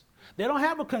ethics. They don't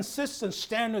have a consistent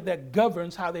standard that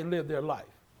governs how they live their life.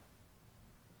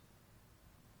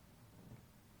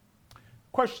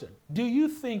 Question, do you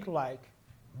think like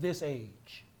this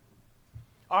age?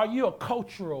 Are you a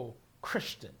cultural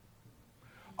Christian?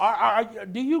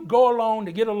 Do you go along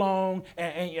to get along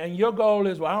and your goal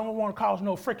is, well, I don't want to cause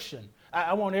no friction.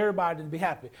 I want everybody to be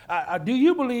happy. Do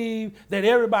you believe that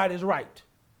everybody's right?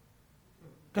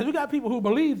 Because we got people who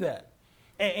believe that.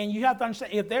 And you have to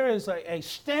understand, if there is a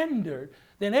standard,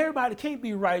 then everybody can't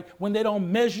be right when they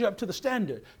don't measure up to the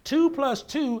standard. 2 plus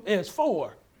 2 is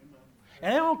 4.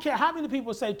 And they don't care how many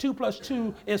people say 2 plus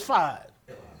 2 is 5.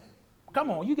 Come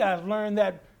on, you guys learned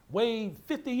that way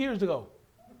 50 years ago.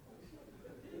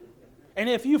 And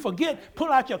if you forget,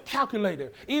 pull out your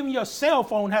calculator. Even your cell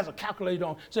phone has a calculator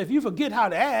on. So if you forget how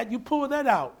to add, you pull that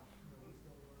out.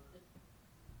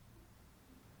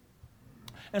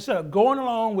 Instead of going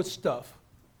along with stuff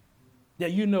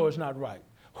that you know is not right.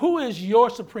 Who is your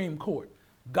Supreme Court?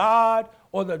 God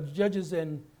or the judges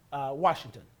in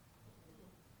Washington?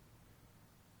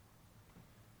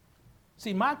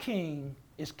 See, my king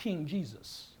is King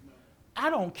Jesus. I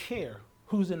don't care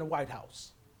who's in the White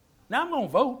House. Now, I'm going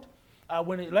to vote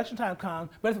when the election time comes,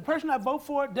 but if the person I vote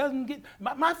for doesn't get,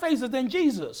 my face is in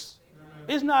Jesus.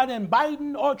 It's not in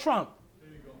Biden or Trump.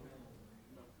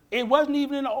 It wasn't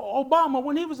even in Obama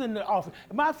when he was in the office.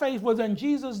 My faith was in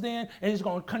Jesus then, and it's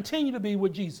going to continue to be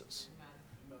with Jesus.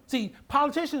 See,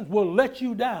 politicians will let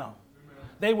you down.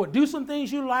 They will do some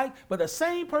things you like, but the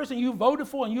same person you voted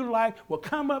for and you like will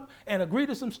come up and agree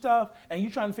to some stuff, and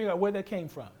you're trying to figure out where that came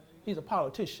from. He's a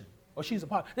politician, or she's a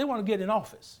politician. They want to get in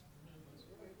office.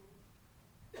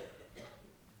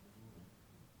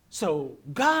 So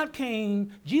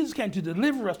Jesus came to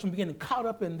deliver us from getting caught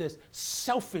up in this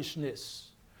selfishness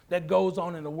that goes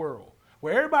on in the world,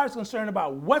 where everybody's concerned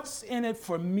about what's in it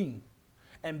for me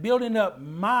and building up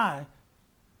my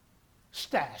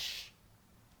stash.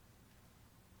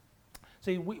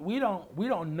 See, we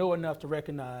don't know enough to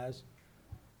recognize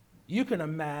you can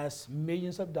amass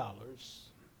millions of dollars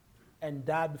and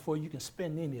die before you can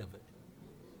spend any of it.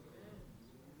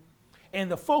 And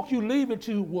the folk you leave it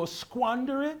to will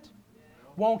squander it,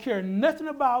 won't care nothing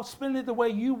about spending it the way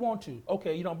you want to.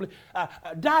 Okay, you don't believe.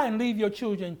 Die and leave your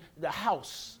children the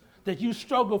house that you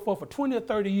struggled for 20 or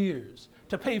 30 years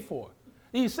to pay for.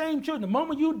 These same children, the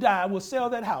moment you die, will sell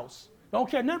that house. Don't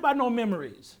care nothing about no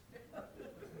memories.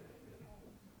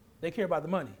 They care about the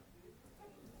money.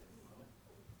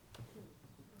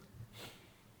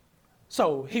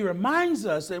 So he reminds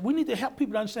us that we need to help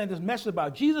people understand this message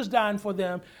about Jesus dying for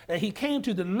them, that he came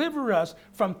to deliver us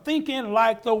from thinking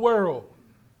like the world.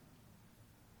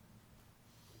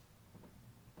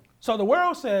 So the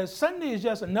world says Sunday is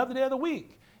just another day of the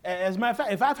week. As a matter of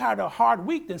fact, if I've had a hard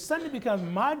week, then Sunday becomes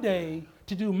my day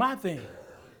to do my thing.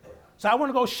 So I want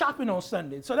to go shopping on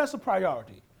Sunday. So that's a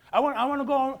priority. I want to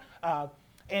go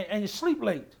and sleep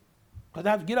late because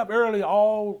I have to get up early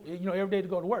every day to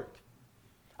go to work.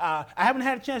 I haven't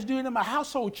had a chance to do any of my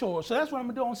household chores, so that's what I'm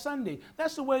going to do on Sunday.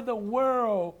 That's the way the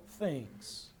world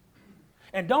thinks.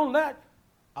 And don't let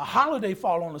a holiday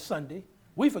fall on a Sunday.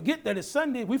 We forget that it's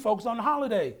Sunday. We focus on the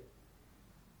holiday.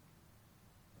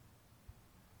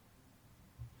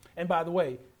 And by the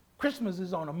way, Christmas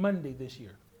is on a Monday this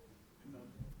year,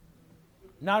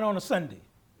 not on a Sunday.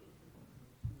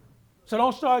 So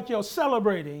don't start your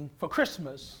celebrating for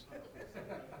Christmas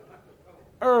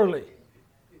early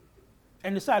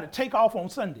and decide to take off on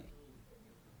Sunday.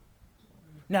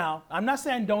 Now, I'm not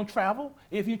saying don't travel.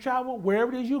 If you travel,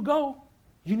 wherever it is you go,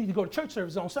 you need to go to church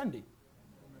service on Sunday.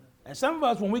 And some of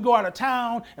us, when we go out of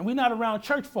town and we're not around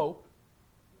church folk,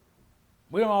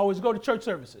 we don't always go to church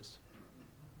services.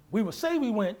 We will say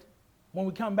we went, When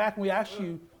we come back and we ask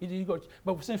you, you go,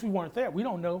 but since we weren't there, we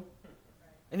don't know.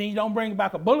 And then you don't bring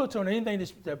back a bulletin or anything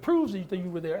that proves that you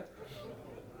were there.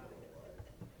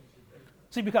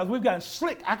 See, because we've gotten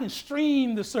slick, I can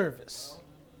stream the service.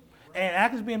 And I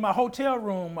can be in my hotel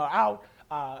room or out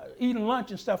eating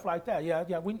lunch and stuff like that.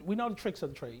 Yeah, we know the tricks of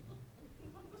the trade.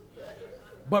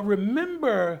 But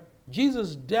remember,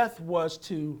 Jesus' death was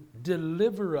to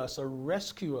deliver us or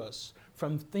rescue us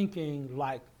from thinking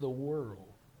like the world.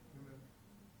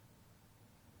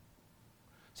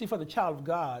 See, for the child of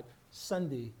God,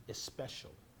 Sunday is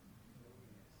special.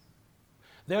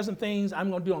 There are some things I'm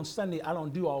going to do on Sunday I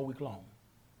don't do all week long.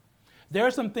 There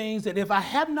are some things that if I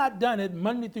have not done it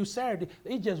Monday through Saturday,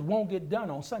 it just won't get done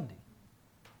on Sunday.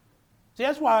 See,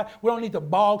 that's why we don't need to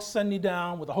bog Sunday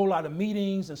down with a whole lot of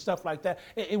meetings and stuff like that.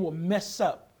 It will mess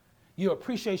up your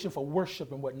appreciation for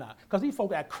worship and whatnot. Because these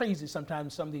folk act crazy sometimes in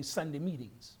some of these Sunday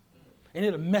meetings. And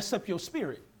it'll mess up your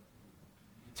spirit.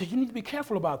 So you need to be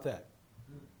careful about that.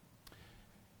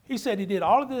 He said he did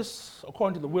all of this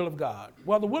according to the will of God.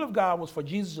 Well, the will of God was for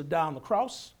Jesus to die on the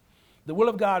cross. The will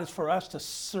of God is for us to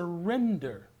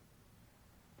surrender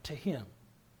to him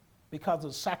because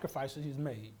of the sacrifices he's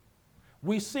made.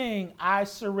 We sing, I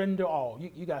surrender all.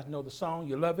 You guys know the song.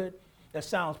 You love it. That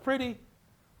sounds pretty.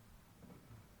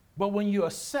 But when you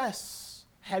assess,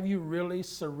 have you really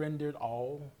surrendered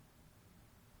all?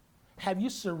 Have you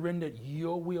surrendered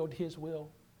your will to his will?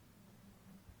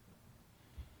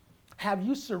 Have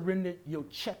you surrendered your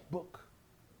checkbook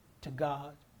to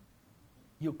God?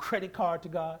 Your credit card to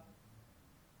God?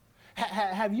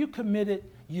 Have you committed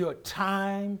your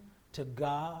time to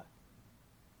God?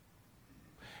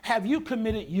 Have you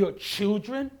committed your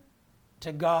children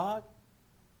to God?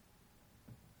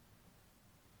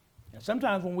 And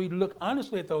sometimes when we look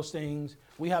honestly at those things,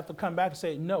 we have to come back and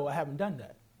say, no, I haven't done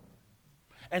that.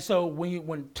 And so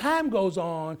when time goes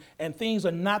on and things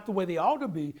are not the way they ought to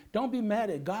be, don't be mad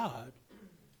at God.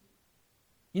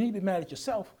 You need to be mad at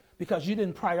yourself because you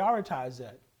didn't prioritize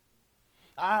that.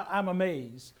 I'm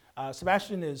amazed.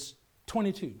 Sebastian is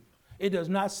 22. It does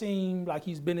not seem like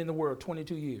he's been in the world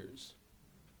 22 years.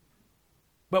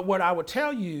 But what I would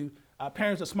tell you,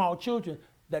 parents of small children,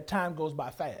 that time goes by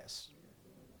fast.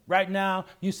 Right now,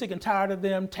 you're sick and tired of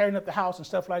them tearing up the house and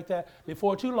stuff like that.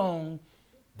 Before too long,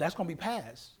 that's going to be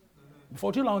past.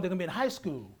 Before too long, they're going to be in high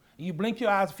school. You blink your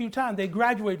eyes a few times, they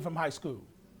graduated from high school.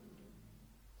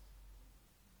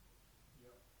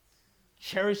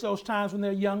 Cherish those times when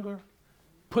they're younger.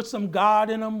 Put some God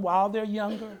in them while they're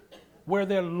younger, where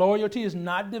their loyalty is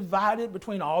not divided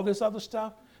between all this other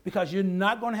stuff, because you're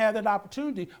not going to have that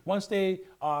opportunity once they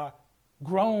are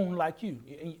grown like you.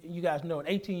 You guys know an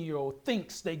 18-year-old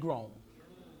thinks they're grown,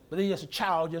 but they're just a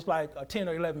child, just like a 10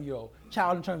 or 11-year-old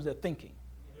child in terms of their thinking.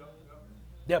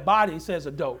 Their body says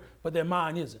adult, but their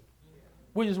mind isn't,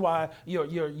 which is why your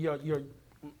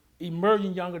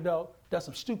emerging young adult does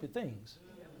some stupid things.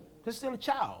 They're still a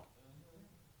child.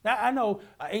 Now, I know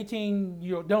an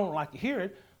 18-year-old don't like to hear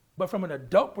it, but from an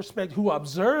adult perspective who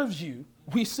observes you,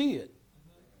 we see it.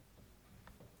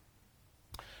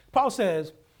 Paul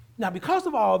says, now because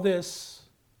of all this,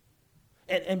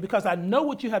 and because I know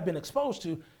what you have been exposed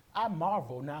to, I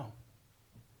marvel now.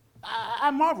 I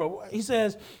marvel. He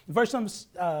says, verse number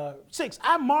 6,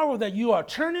 I marvel that you are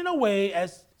turning away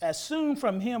as soon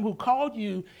from him who called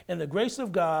you in the grace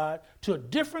of God to a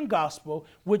different gospel,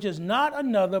 which is not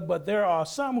another, but there are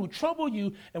some who trouble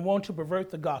you and want to pervert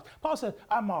the gospel. Paul says,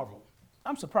 I marvel.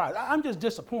 I'm surprised. I'm just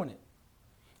disappointed.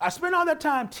 I spent all that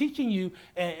time teaching you,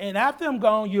 and after I'm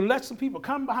gone, you let some people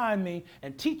come behind me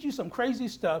and teach you some crazy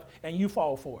stuff, and you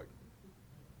fall for it.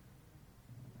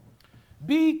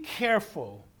 Be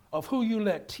careful of who you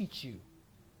let teach you.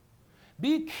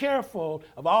 Be careful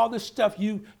of all this stuff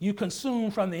you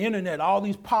consume from the internet, all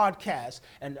these podcasts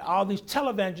and all these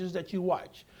televangels that you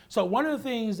watch. So one of the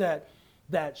things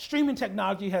that streaming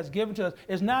technology has given to us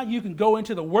is now you can go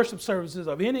into the worship services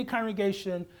of any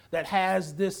congregation that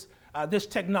has this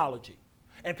technology.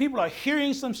 And people are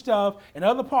hearing some stuff in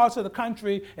other parts of the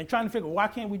country and trying to figure, why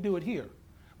can't we do it here?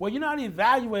 Well, you're not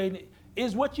evaluating,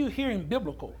 is what you're hearing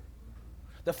biblical?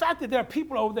 The fact that there are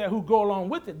people over there who go along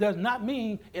with it does not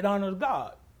mean it honors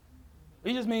God.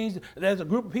 It just means there's a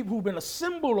group of people who've been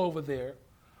assembled over there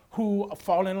who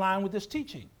fall in line with this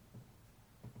teaching.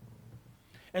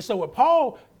 And so what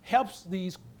Paul helps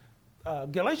these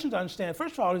Galatians understand,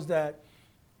 first of all, is that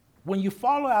when you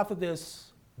follow after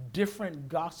this different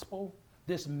gospel,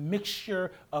 this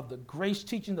mixture of the grace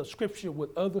teaching of Scripture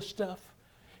with other stuff,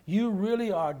 you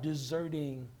really are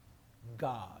deserting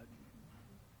God.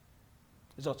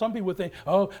 So some people think,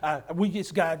 we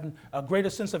just gotten a greater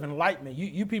sense of enlightenment.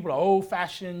 You people are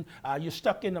old-fashioned. You're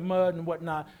stuck in the mud and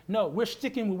whatnot. No, we're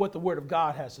sticking with what the Word of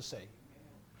God has to say.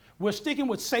 We're sticking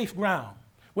with safe ground.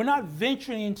 We're not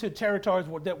venturing into territories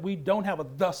that we don't have a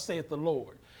thus saith the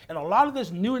Lord. And a lot of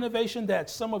this new innovation that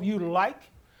some of you like,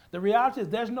 the reality is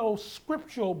there's no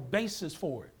scriptural basis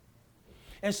for it.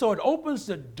 And so it opens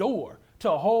the door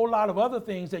to a whole lot of other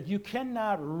things that you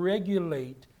cannot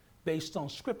regulate based on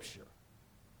Scripture.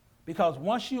 Because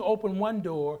once you open one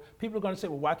door, people are going to say,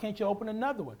 well, why can't you open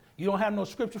another one? You don't have no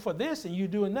Scripture for this and you're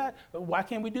doing that, but why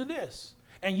can't we do this?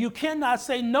 And you cannot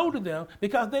say no to them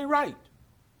because they're right.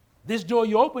 This door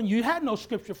you open, you had no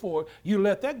Scripture for it. You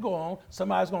let that go on,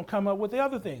 somebody's going to come up with the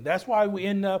other thing. That's why we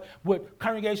end up with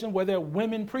congregations where there are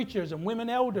women preachers and women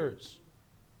elders.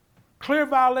 Clear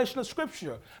violation of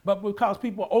Scripture. But because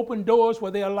people open doors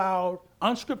where they allow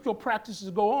unscriptural practices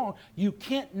to go on, you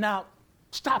can't now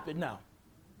stop it now.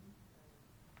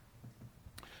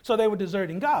 So they were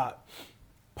deserting God.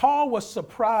 Paul was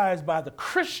surprised by the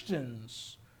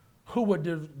Christians who were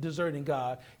deserting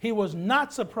God. He was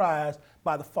not surprised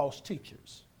by the false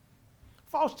teachers.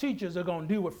 False teachers are going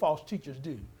to do what false teachers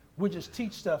do, which is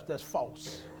teach stuff that's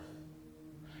false.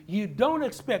 You don't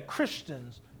expect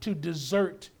Christians to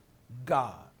desert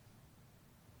God.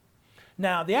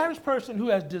 Now, the average person who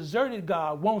has deserted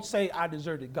God won't say, I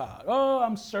deserted God. Oh,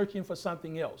 I'm searching for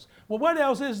something else. Well, what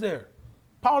else is there?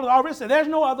 Paul has already said there's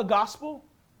no other gospel.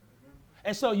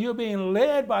 And so you're being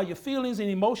led by your feelings and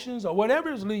emotions or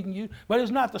whatever is leading you, but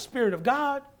it's not the Spirit of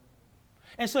God.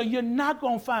 And so you're not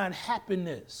going to find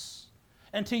happiness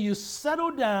until you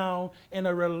settle down in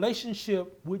a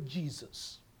relationship with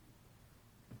Jesus.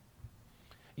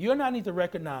 You're not need to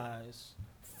recognize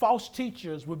false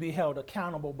teachers will be held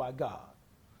accountable by God.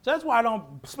 So that's why I don't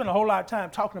spend a whole lot of time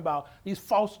talking about these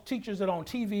false teachers that are on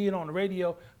TV and on the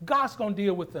radio. God's going to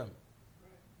deal with them.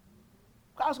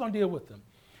 God's going to deal with them.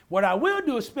 What I will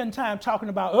do is spend time talking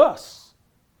about us.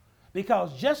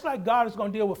 Because just like God is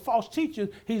going to deal with false teachers,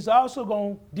 he's also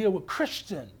going to deal with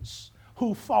Christians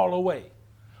who fall away,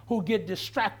 who get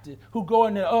distracted, who go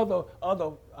in the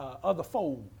other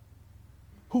fold,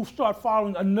 who start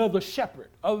following another shepherd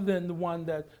other than the one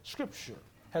that Scripture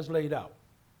has laid out.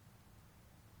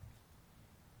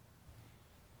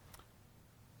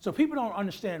 So people don't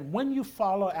understand when you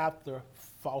follow after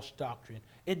false doctrine,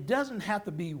 it doesn't have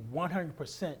to be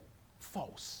 100%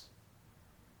 false.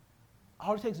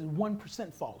 All it takes is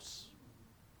 1% false,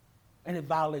 and it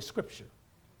violates Scripture.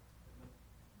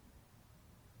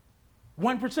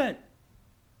 1%.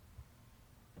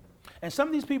 And some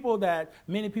of these people that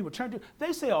many people turn to,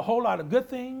 they say a whole lot of good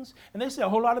things, and they say a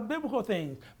whole lot of biblical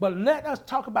things. But let us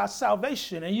talk about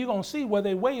salvation, and you're going to see where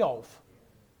they're way off.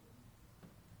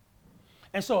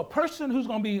 And so a person who's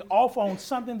going to be off on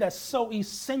something that's so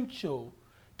essential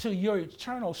to your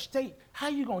eternal state, how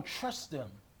are you going to trust them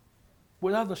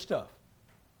with other stuff?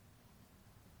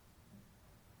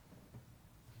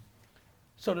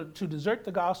 So to desert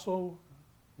the gospel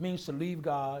means to leave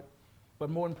God, but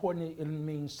more importantly, it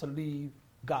means to leave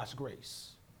God's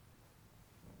grace.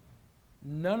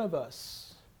 None of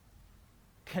us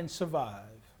can survive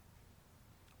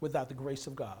without the grace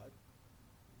of God.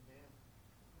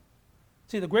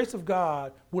 See, the grace of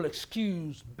God will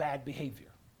excuse bad behavior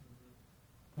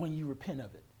when you repent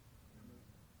of it.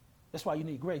 That's why you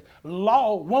need grace.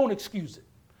 Law won't excuse it.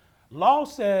 Law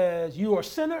says you are a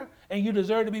sinner and you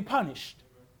deserve to be punished.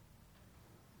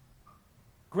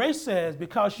 Grace says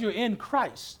because you're in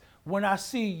Christ, when I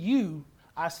see you,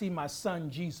 I see my son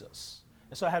Jesus.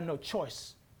 And so I have no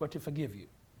choice but to forgive you.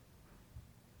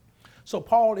 So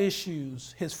Paul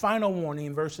issues his final warning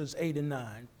in verses 8 and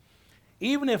 9.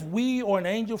 Even if we or an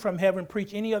angel from heaven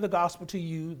preach any other gospel to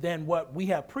you than what we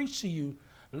have preached to you,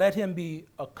 let him be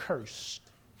accursed.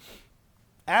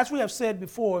 As we have said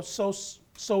before,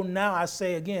 so now I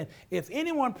say again, if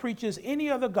anyone preaches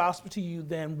any other gospel to you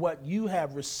than what you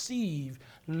have received,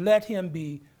 let him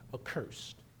be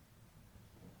accursed.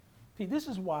 See, this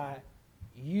is why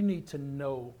you need to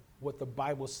know what the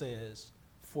Bible says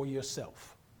for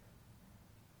yourself.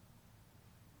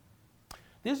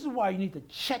 This is why you need to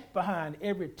check behind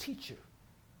every teacher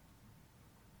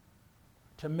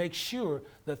to make sure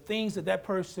the things that that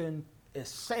person is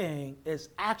saying is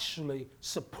actually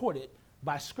supported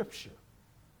by Scripture.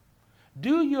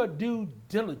 Do your due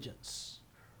diligence.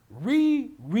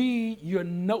 Reread your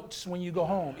notes when you go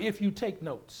home, if you take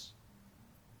notes.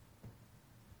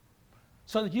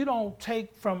 So that you don't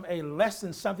take from a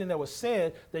lesson something that was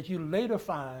said that you later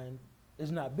find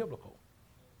is not biblical.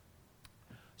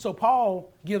 So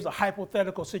Paul gives a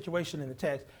hypothetical situation in the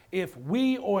text. If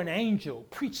we or an angel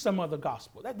preach some other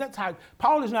gospel, that's how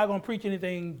Paul is not going to preach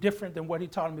anything different than what he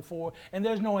taught him before. And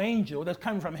there's no angel that's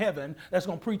coming from heaven that's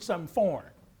going to preach something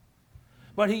foreign.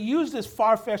 But he used this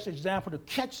far-fetched example to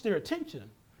catch their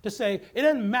attention, to say it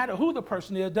doesn't matter who the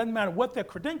person is, it doesn't matter what their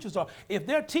credentials are. If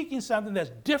they're teaching something that's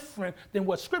different than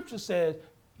what Scripture says,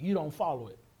 you don't follow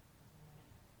it.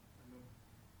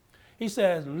 He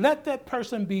says, let that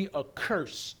person be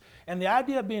accursed. And the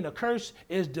idea of being accursed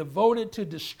is devoted to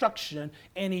destruction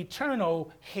and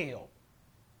eternal hell.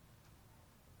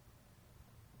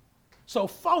 So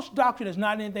false doctrine is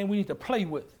not anything we need to play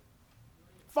with.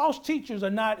 False teachers are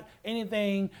not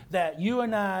anything that you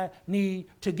and I need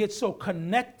to get so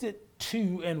connected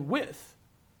to and with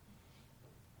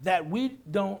that we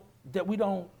don't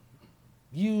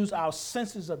use our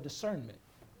senses of discernment.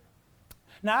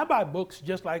 Now, I buy books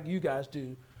just like you guys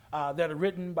do that are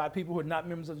written by people who are not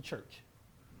members of the church.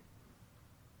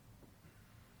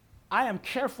 I am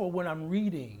careful when I'm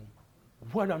reading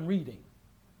what I'm reading.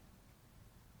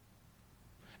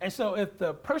 And so if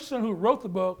the person who wrote the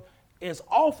book is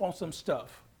off on some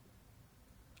stuff,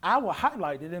 I will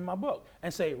highlight it in my book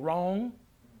and say wrong,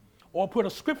 or put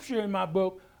a scripture in my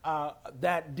book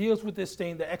that deals with this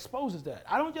thing that exposes that.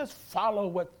 I don't just follow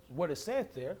what is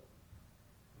said there.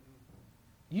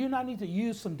 You and I need to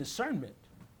use some discernment.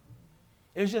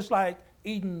 It's just like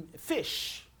eating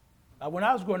fish. When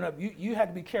I was growing up, you had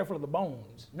to be careful of the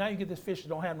bones. Now you get this fish that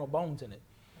don't have no bones in it.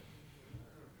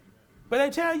 But they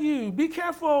tell you, be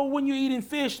careful when you're eating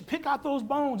fish. Pick out those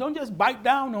bones. Don't just bite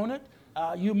down on it.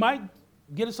 You might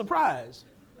get a surprise.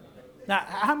 Now,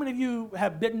 how many of you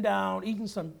have bitten down, eaten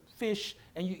some fish,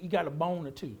 and you got a bone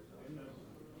or two?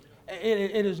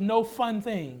 It is no fun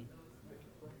thing.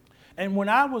 And when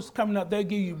I was coming up, they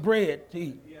give you bread to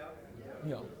eat. You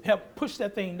know, help push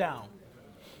that thing down.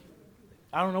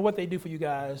 I don't know what they do for you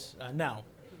guys now.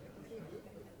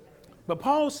 But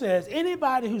Paul says,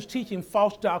 anybody who's teaching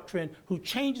false doctrine, who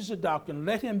changes the doctrine,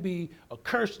 let him be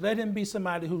accursed. Let him be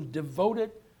somebody who's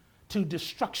devoted to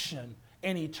destruction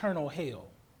and eternal hell.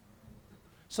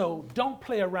 So don't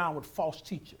play around with false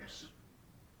teachers.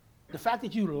 The fact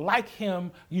that you like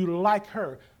him, you like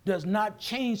her, does not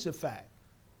change the fact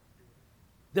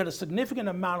that a significant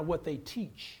amount of what they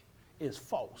teach is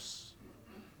false.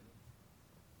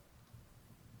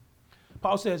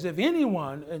 Paul says, if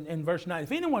anyone, in verse 9,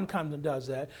 if anyone comes and does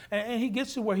that, and he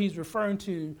gets to where he's referring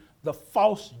to the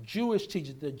false Jewish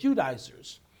teachers, the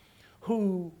Judaizers,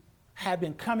 who have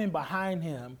been coming behind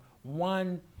him,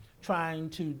 one trying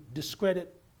to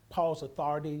discredit Paul's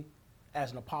authority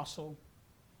as an apostle.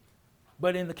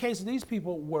 But in the case of these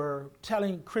people, were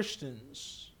telling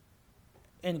Christians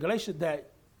in Galatia that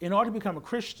in order to become a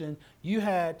Christian, you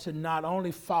had to not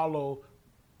only follow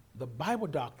the Bible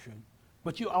doctrine,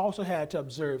 but you also had to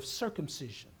observe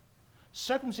circumcision.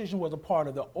 Circumcision was a part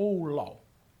of the old law,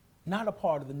 not a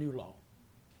part of the new law.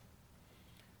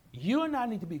 You and I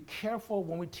need to be careful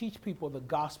when we teach people the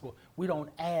gospel. We don't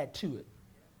add to it.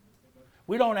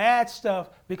 We don't add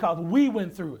stuff because we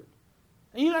went through it.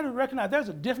 And you got to recognize there's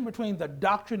a difference between the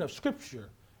doctrine of Scripture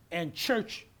and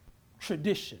church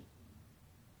tradition.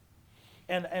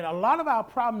 And a lot of our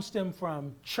problems stem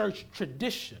from church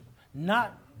tradition,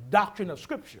 not doctrine of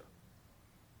Scripture.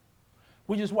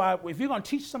 Which is why if you're going to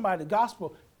teach somebody the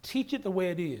gospel, teach it the way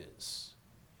it is.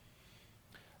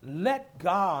 Let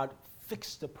God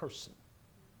fix the person.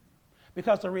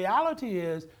 Because the reality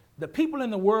is, the people in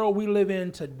the world we live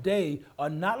in today are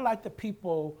not like the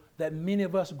people that many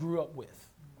of us grew up with.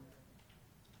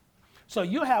 So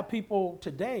you have people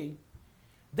today,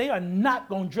 they are not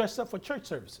going to dress up for church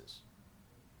services.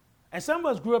 And some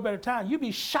of us grew up at a time, you'd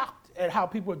be shocked at how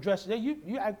people are dressed.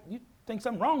 You think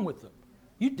something wrong with them.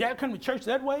 You dare come to church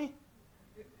that way?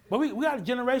 But we got a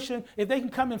generation, if they can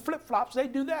come in flip-flops, they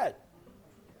do that.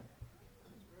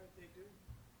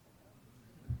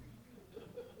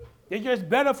 They're just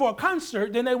better for a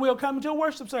concert than they will come to a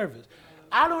worship service.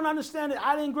 I don't understand it.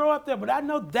 I didn't grow up there, but I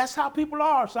know that's how people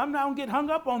are. So I'm not going to get hung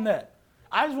up on that.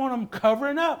 I just want them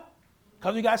covering up.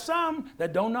 Because we got some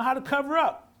that don't know how to cover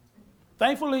up.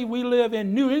 Thankfully, we live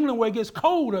in New England where it gets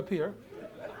cold up here.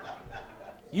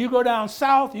 You go down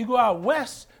south, you go out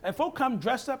west, and folk come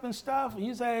dressed up and stuff, and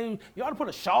you say, you ought to put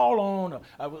a shawl on,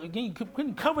 or you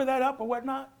couldn't cover that up or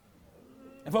whatnot.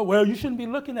 And folk, well, you shouldn't be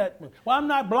looking at me. Well, I'm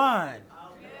not blind.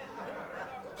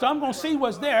 So I'm going to see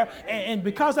what's there, and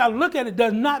because I look at it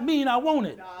does not mean I want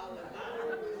it.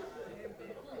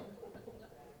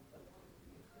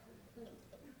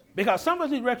 Because some of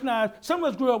us need to recognize, some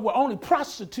of us grew up where only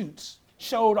prostitutes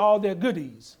showed all their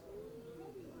goodies.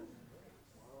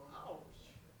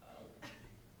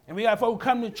 And we got folks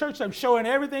come to church and showing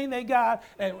everything they got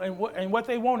and what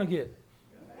they want to get.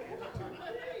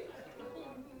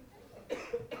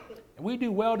 And we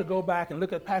do well to go back and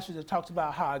look at passages that talks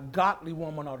about how a godly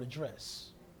woman ought to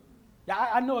dress. Yeah,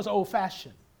 I know it's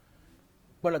old-fashioned,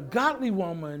 but a godly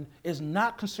woman is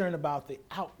not concerned about the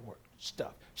outward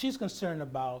stuff. She's concerned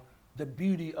about the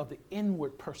beauty of the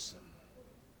inward person.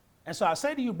 And so I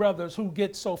say to you brothers who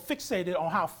get so fixated on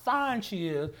how fine she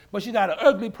is, but she got an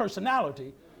ugly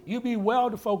personality, you be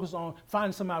well to focus on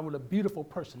finding somebody with a beautiful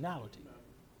personality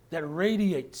that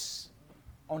radiates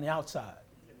on the outside.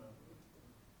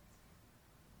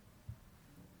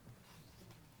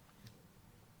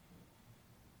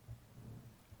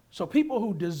 So people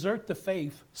who desert the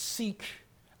faith seek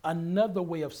another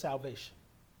way of salvation.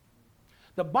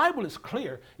 The Bible is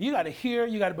clear. You got to hear,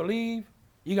 you got to believe,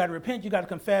 you got to repent, you got to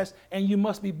confess, and you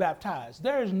must be baptized.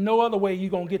 There is no other way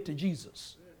you're going to get to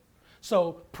Jesus.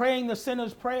 So praying the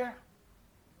sinner's prayer,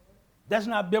 that's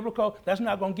not biblical. That's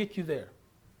not going to get you there.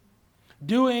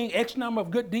 Doing X number of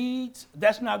good deeds,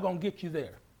 that's not going to get you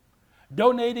there.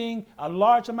 Donating a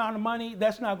large amount of money,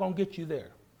 that's not going to get you there.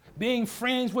 Being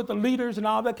friends with the leaders and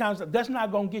all that kind of stuff, that's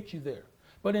not going to get you there.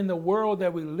 But in the world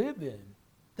that we live in,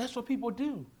 that's what people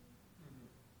do.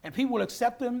 And people will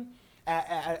accept them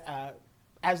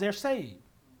as they're saved.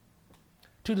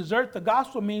 To desert the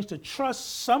gospel means to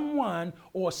trust someone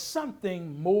or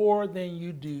something more than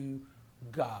you do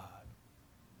God.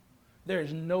 There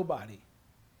is nobody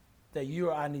that you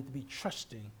or I need to be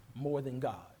trusting more than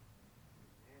God.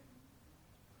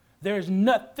 There is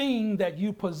nothing that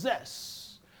you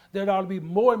possess that ought to be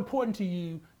more important to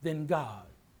you than God.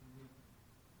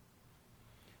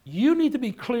 You need to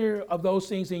be clear of those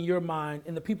things in your mind,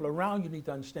 and the people around you need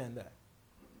to understand that.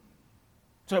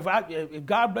 So if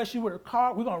God bless you with a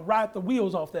car, we're going to ride the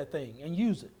wheels off that thing and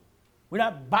use it. We're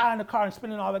not buying a car and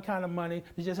spending all that kind of money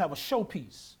to just have a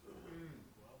showpiece.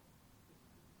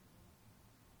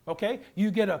 Okay?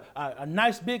 You get a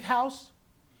nice big house.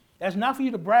 That's not for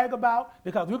you to brag about,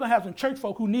 because we're going to have some church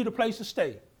folk who need a place to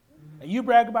stay. And you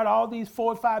brag about all these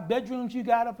 4 or 5 bedrooms you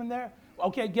got up in there.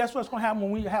 Okay, guess what's going to happen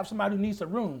when we have somebody who needs a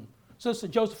room? Sister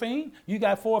Josephine, you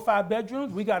got 4 or 5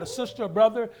 bedrooms. We got a sister or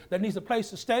brother that needs a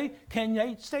place to stay. Can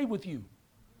they stay with you?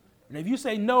 And if you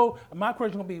say no, my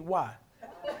question is going to be, why?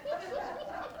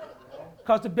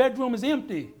 Because the bedroom is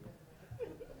empty.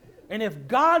 And if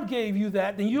God gave you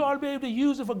that, then you ought to be able to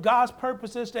use it for God's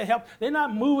purposes to help. They're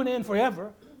not moving in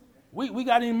forever. We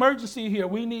got an emergency here.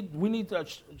 We need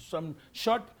some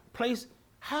short place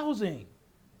housing.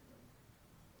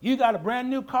 You got a brand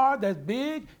new car that's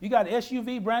big. You got an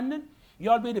SUV, Brandon. You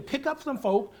ought to be able to pick up some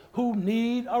folk who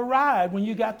need a ride when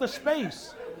you got the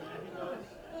space.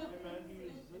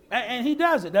 And he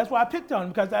does it. That's why I picked on him,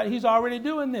 because he's already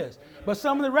doing this. But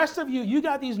some of the rest of you, you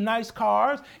got these nice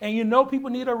cars, and you know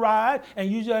people need a ride,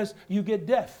 and you get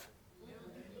deaf.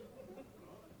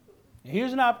 And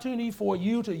here's an opportunity for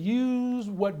you to use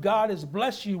what God has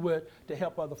blessed you with to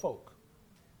help other folk.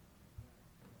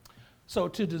 So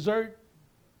to desert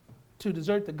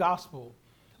the gospel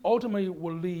ultimately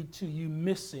will lead to you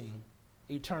missing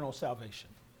eternal salvation.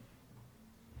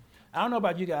 I don't know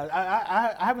about you guys.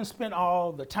 I haven't spent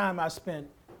all the time I spent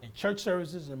in church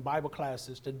services and Bible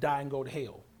classes to die and go to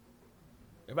hell.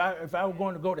 If I were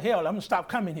going to go to hell, I'm going to stop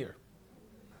coming here.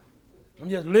 I'm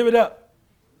just live it up.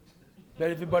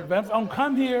 But if I'm going to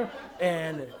come here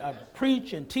and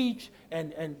preach and teach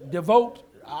and devote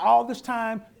all this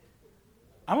time,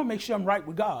 I'm going to make sure I'm right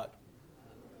with God.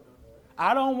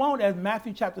 I don't want, as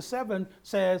Matthew chapter 7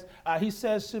 says, he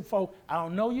says to folk, I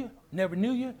don't know you, never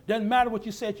knew you. Doesn't matter what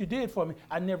you said you did for me,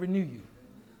 I never knew you.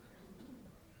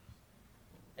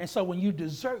 And so when you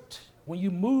desert, when you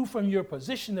move from your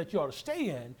position that you ought to stay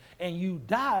in, and you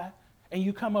die, and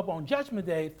you come up on Judgment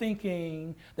Day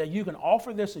thinking that you can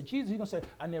offer this to Jesus, he's going to say,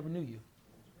 I never knew you.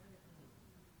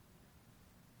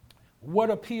 What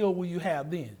appeal will you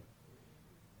have then?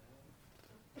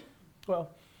 Well,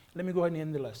 let me go ahead and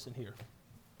end the lesson here.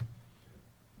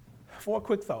 4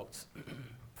 quick thoughts.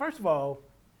 First of all,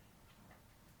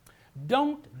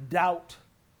 don't doubt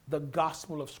the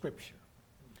gospel of Scripture.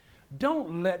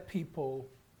 Don't let people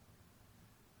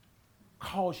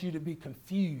cause you to be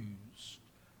confused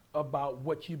about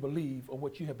what you believe or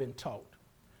what you have been taught.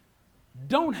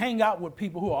 Don't hang out with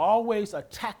people who are always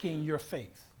attacking your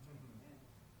faith.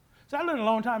 So I learned a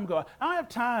long time ago, I don't have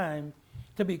time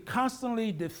to be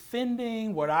constantly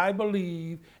defending what I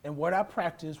believe and what I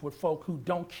practice with folk who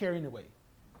don't care anyway.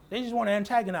 They just want to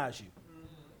antagonize you.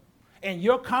 And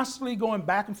you're constantly going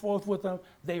back and forth with them.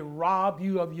 They rob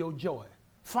you of your joy.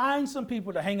 Find some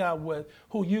people to hang out with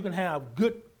who you can have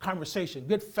good conversation,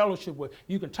 good fellowship with.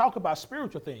 You can talk about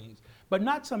spiritual things, but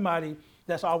not somebody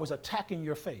that's always attacking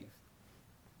your faith.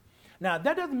 Now,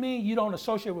 that doesn't mean you don't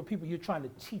associate with people you're trying to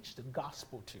teach the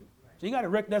gospel to. So you got to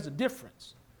recognize the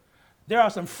difference. There are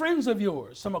some friends of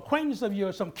yours, some acquaintances of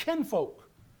yours, some kinfolk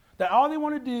that all they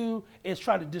want to do is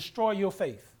try to destroy your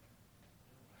faith.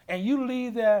 And you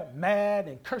leave there mad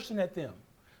and cursing at them.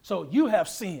 So you have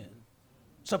sinned,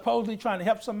 supposedly trying to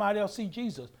help somebody else see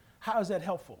Jesus. How is that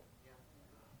helpful?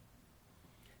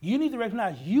 You need to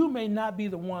recognize you may not be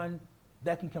the one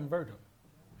that can convert them.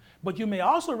 But you may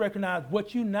also recognize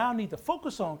what you now need to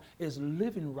focus on is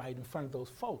living right in front of those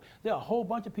folk. There are a whole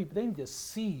bunch of people, they need to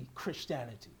see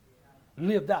Christianity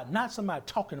lived out, not somebody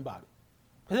talking about it.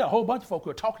 Because there are a whole bunch of folk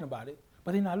who are talking about it,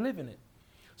 but they're not living it.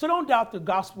 So don't doubt the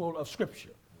gospel of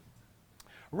Scripture.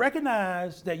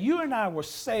 Recognize that you and I were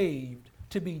saved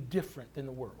to be different than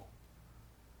the world.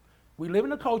 We live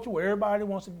in a culture where everybody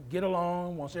wants to get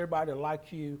along, wants everybody to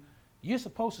like you. You're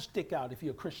supposed to stick out if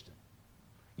you're a Christian.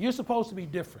 You're supposed to be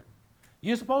different.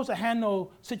 You're supposed to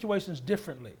handle situations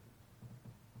differently.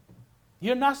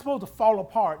 You're not supposed to fall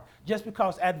apart just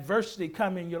because adversity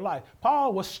come in your life.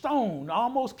 Paul was stoned,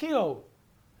 almost killed.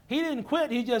 He didn't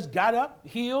quit. He just got up,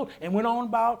 healed, and went on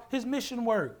about his mission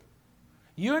work.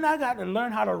 You and I got to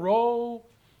learn how to roll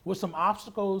with some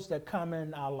obstacles that come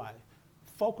in our life.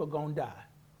 Folk are going to die.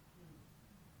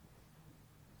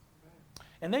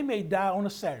 And they may die on a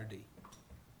Saturday,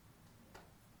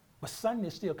 but Sunday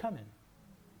is still coming.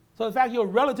 So the fact your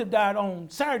relative died on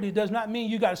Saturday does not mean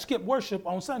you got to skip worship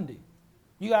on Sunday.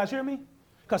 You guys hear me?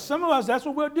 Because some of us, that's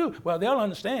what we'll do. Well, they'll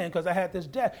understand because I had this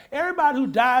death. Everybody who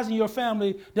dies in your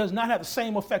family does not have the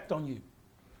same effect on you.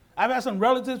 I've had some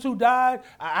relatives who died.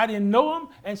 I didn't know them,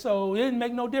 and so it didn't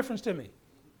make no difference to me.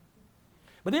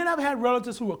 But then I've had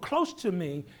relatives who were close to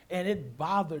me, and it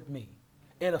bothered me.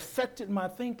 It affected my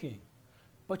thinking.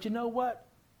 But you know what?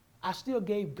 I still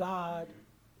gave God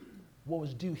what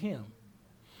was due him.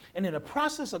 And in the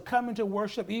process of coming to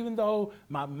worship, even though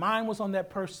my mind was on that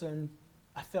person,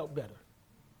 I felt better.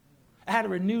 I had a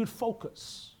renewed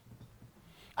focus.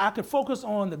 I could focus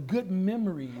on the good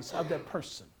memories of that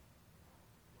person.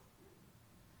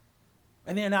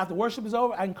 And then after worship is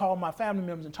over, I can call my family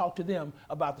members and talk to them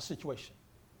about the situation.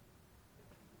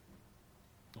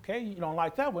 Okay, you don't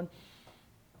like that one.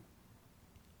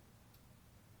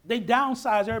 They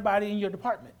downsize everybody in your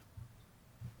department.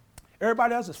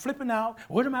 Everybody else is flipping out.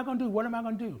 What am I going to do? What am I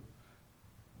going to do?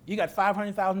 You got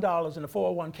 $500,000 in the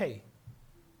 401k.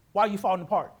 Why are you falling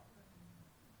apart?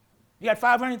 You got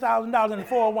 $500,000 in the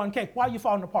 401k. Why are you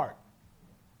falling apart?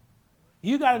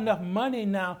 You got enough money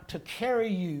now to carry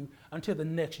you until the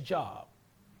next job.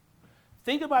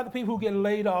 Think about the people who get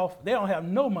laid off. They don't have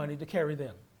no money to carry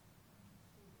them.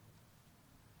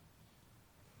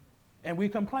 And we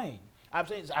complain.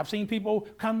 I've seen people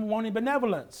come wanting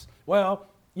benevolence. Well,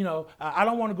 you know, I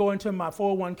don't want to go into my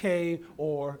 401k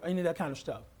or any of that kind of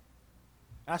stuff.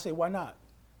 I say, why not?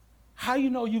 How you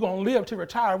know you're going to live to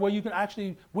retire where you can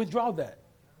actually withdraw that?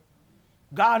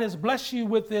 God has blessed you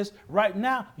with this right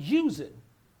now. Use it.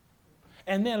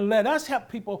 And then let us help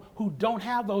people who don't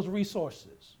have those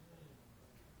resources.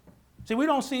 See, we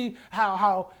don't see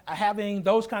how having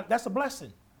those that's a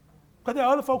blessing. Because there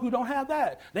are other folk who don't have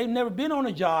that. They've never been on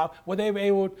a job where they were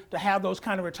able to have those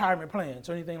kind of retirement plans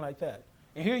or anything like that.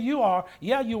 And here you are,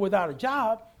 yeah, you're without a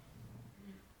job,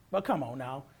 but come on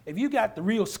now. If you got the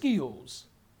real skills,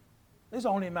 there's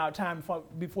only a matter of time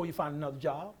before you find another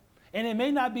job. And it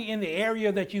may not be in the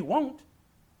area that you want.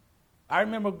 I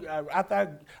remember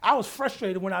I was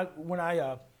frustrated when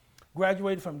I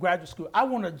graduated from graduate school. I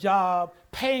wanted a job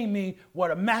paying me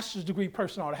what a master's degree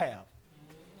person ought to have.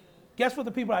 Guess what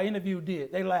the people I interviewed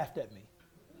did? They laughed at me.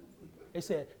 They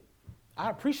said, I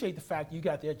appreciate the fact you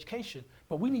got the education,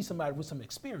 but we need somebody with some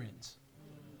experience.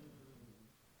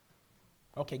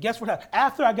 Okay, guess what happened?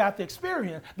 After I got the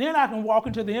experience, then I can walk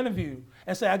into the interview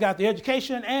and say I got the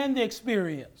education and the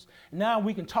experience. Now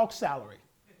we can talk salary.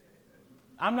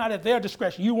 I'm not at their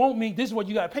discretion. You want me, this is what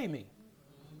you got to pay me.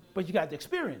 But you got the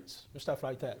experience and stuff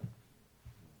like that.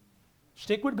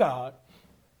 Stick with God.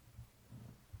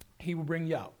 He will bring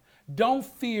you out. Don't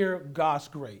fear God's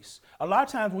grace. A lot of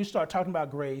times when we start talking about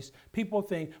grace, people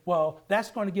think, well,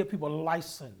 that's going to give people a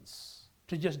license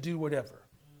to just do whatever.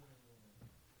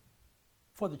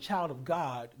 For the child of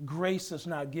God, grace does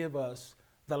not give us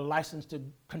the license to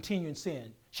continue in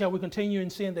sin. Shall we continue in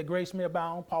sin that grace may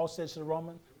abound? Paul says to the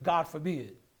Romans, God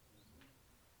forbid.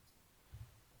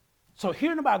 So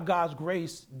hearing about God's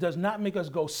grace does not make us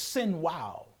go sin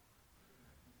wild.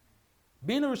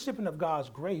 Being a recipient of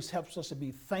God's grace helps us to be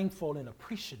thankful and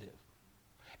appreciative.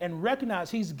 and recognize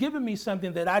he's given me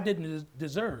something that I didn't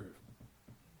deserve.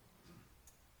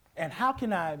 And how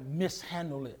can I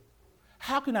mishandle it?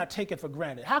 How can I take it for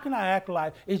granted? How can I act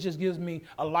like it just gives me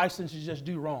a license to just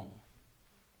do wrong?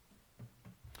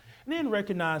 And then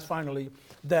recognize finally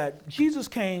that Jesus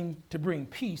came to bring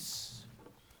peace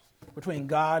between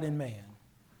God and man.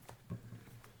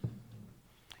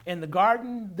 In the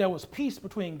garden, there was peace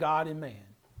between God and man.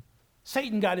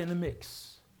 Satan got in the mix.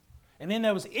 And then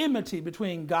there was enmity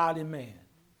between God and man.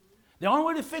 The only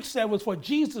way to fix that was for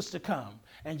Jesus to come.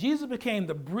 And Jesus became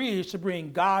the bridge to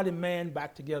bring God and man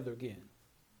back together again.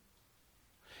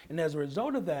 And as a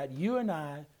result of that, you and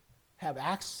I have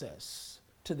access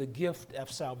to the gift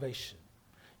of salvation.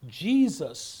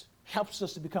 Jesus helps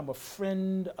us to become a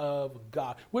friend of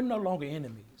God. We're no longer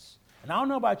enemies. And I don't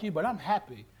know about you, but I'm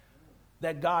happy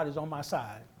that God is on my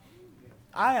side.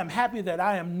 I am happy that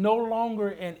I am no longer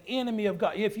an enemy of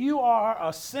God. If you are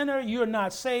a sinner, you're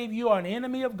not saved, you are an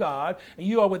enemy of God, and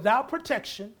you are without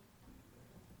protection.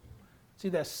 See,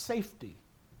 there's safety,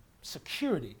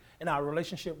 security in our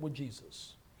relationship with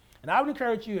Jesus. And I would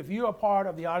encourage you, if you're a part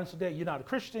of the audience today, you're not a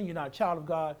Christian, you're not a child of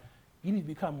God, you need to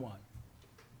become one.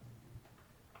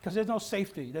 Because there's no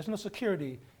safety, there's no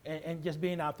security in just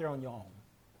being out there on your own.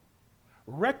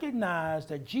 Recognize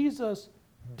that Jesus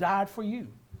died for you.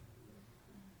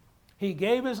 He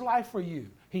gave his life for you.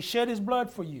 He shed his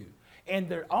blood for you. And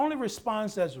the only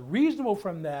response that's reasonable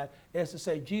from that is to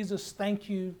say, Jesus, thank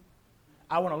you.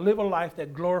 I want to live a life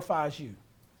that glorifies you.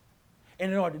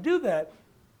 And in order to do that,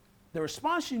 the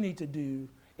response you need to do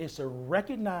is to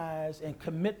recognize and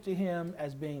commit to him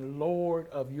as being Lord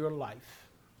of your life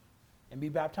and be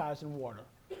baptized in water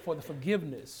for the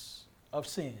forgiveness of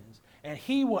sins. And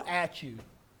he will add you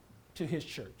to his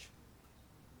church,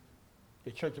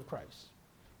 the Church of Christ,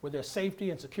 where there's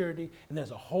safety and security and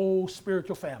there's a whole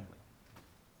spiritual family.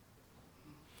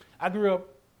 I grew up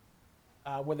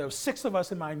where there were 6 of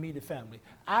us in my immediate family.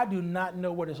 I do not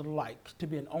know what it's like to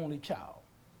be an only child.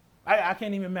 I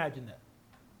can't even imagine that.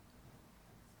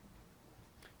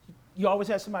 You always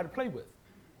had somebody to play with.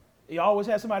 You always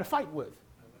had somebody to fight with.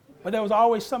 But there was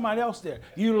always somebody else there.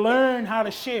 You learn how to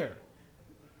share.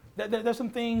 There's some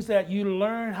things that you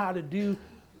learn how to do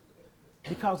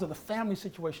because of the family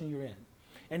situation you're in.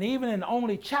 And even an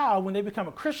only child, when they become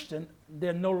a Christian,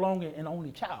 they're no longer an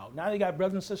only child. Now they got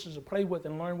brothers and sisters to play with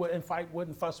and learn with and fight with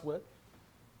and fuss with.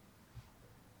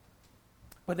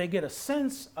 But they get a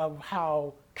sense of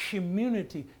how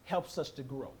community helps us to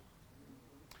grow.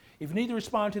 If you need to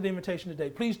respond to the invitation today,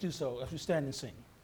 please do so as we stand and sing.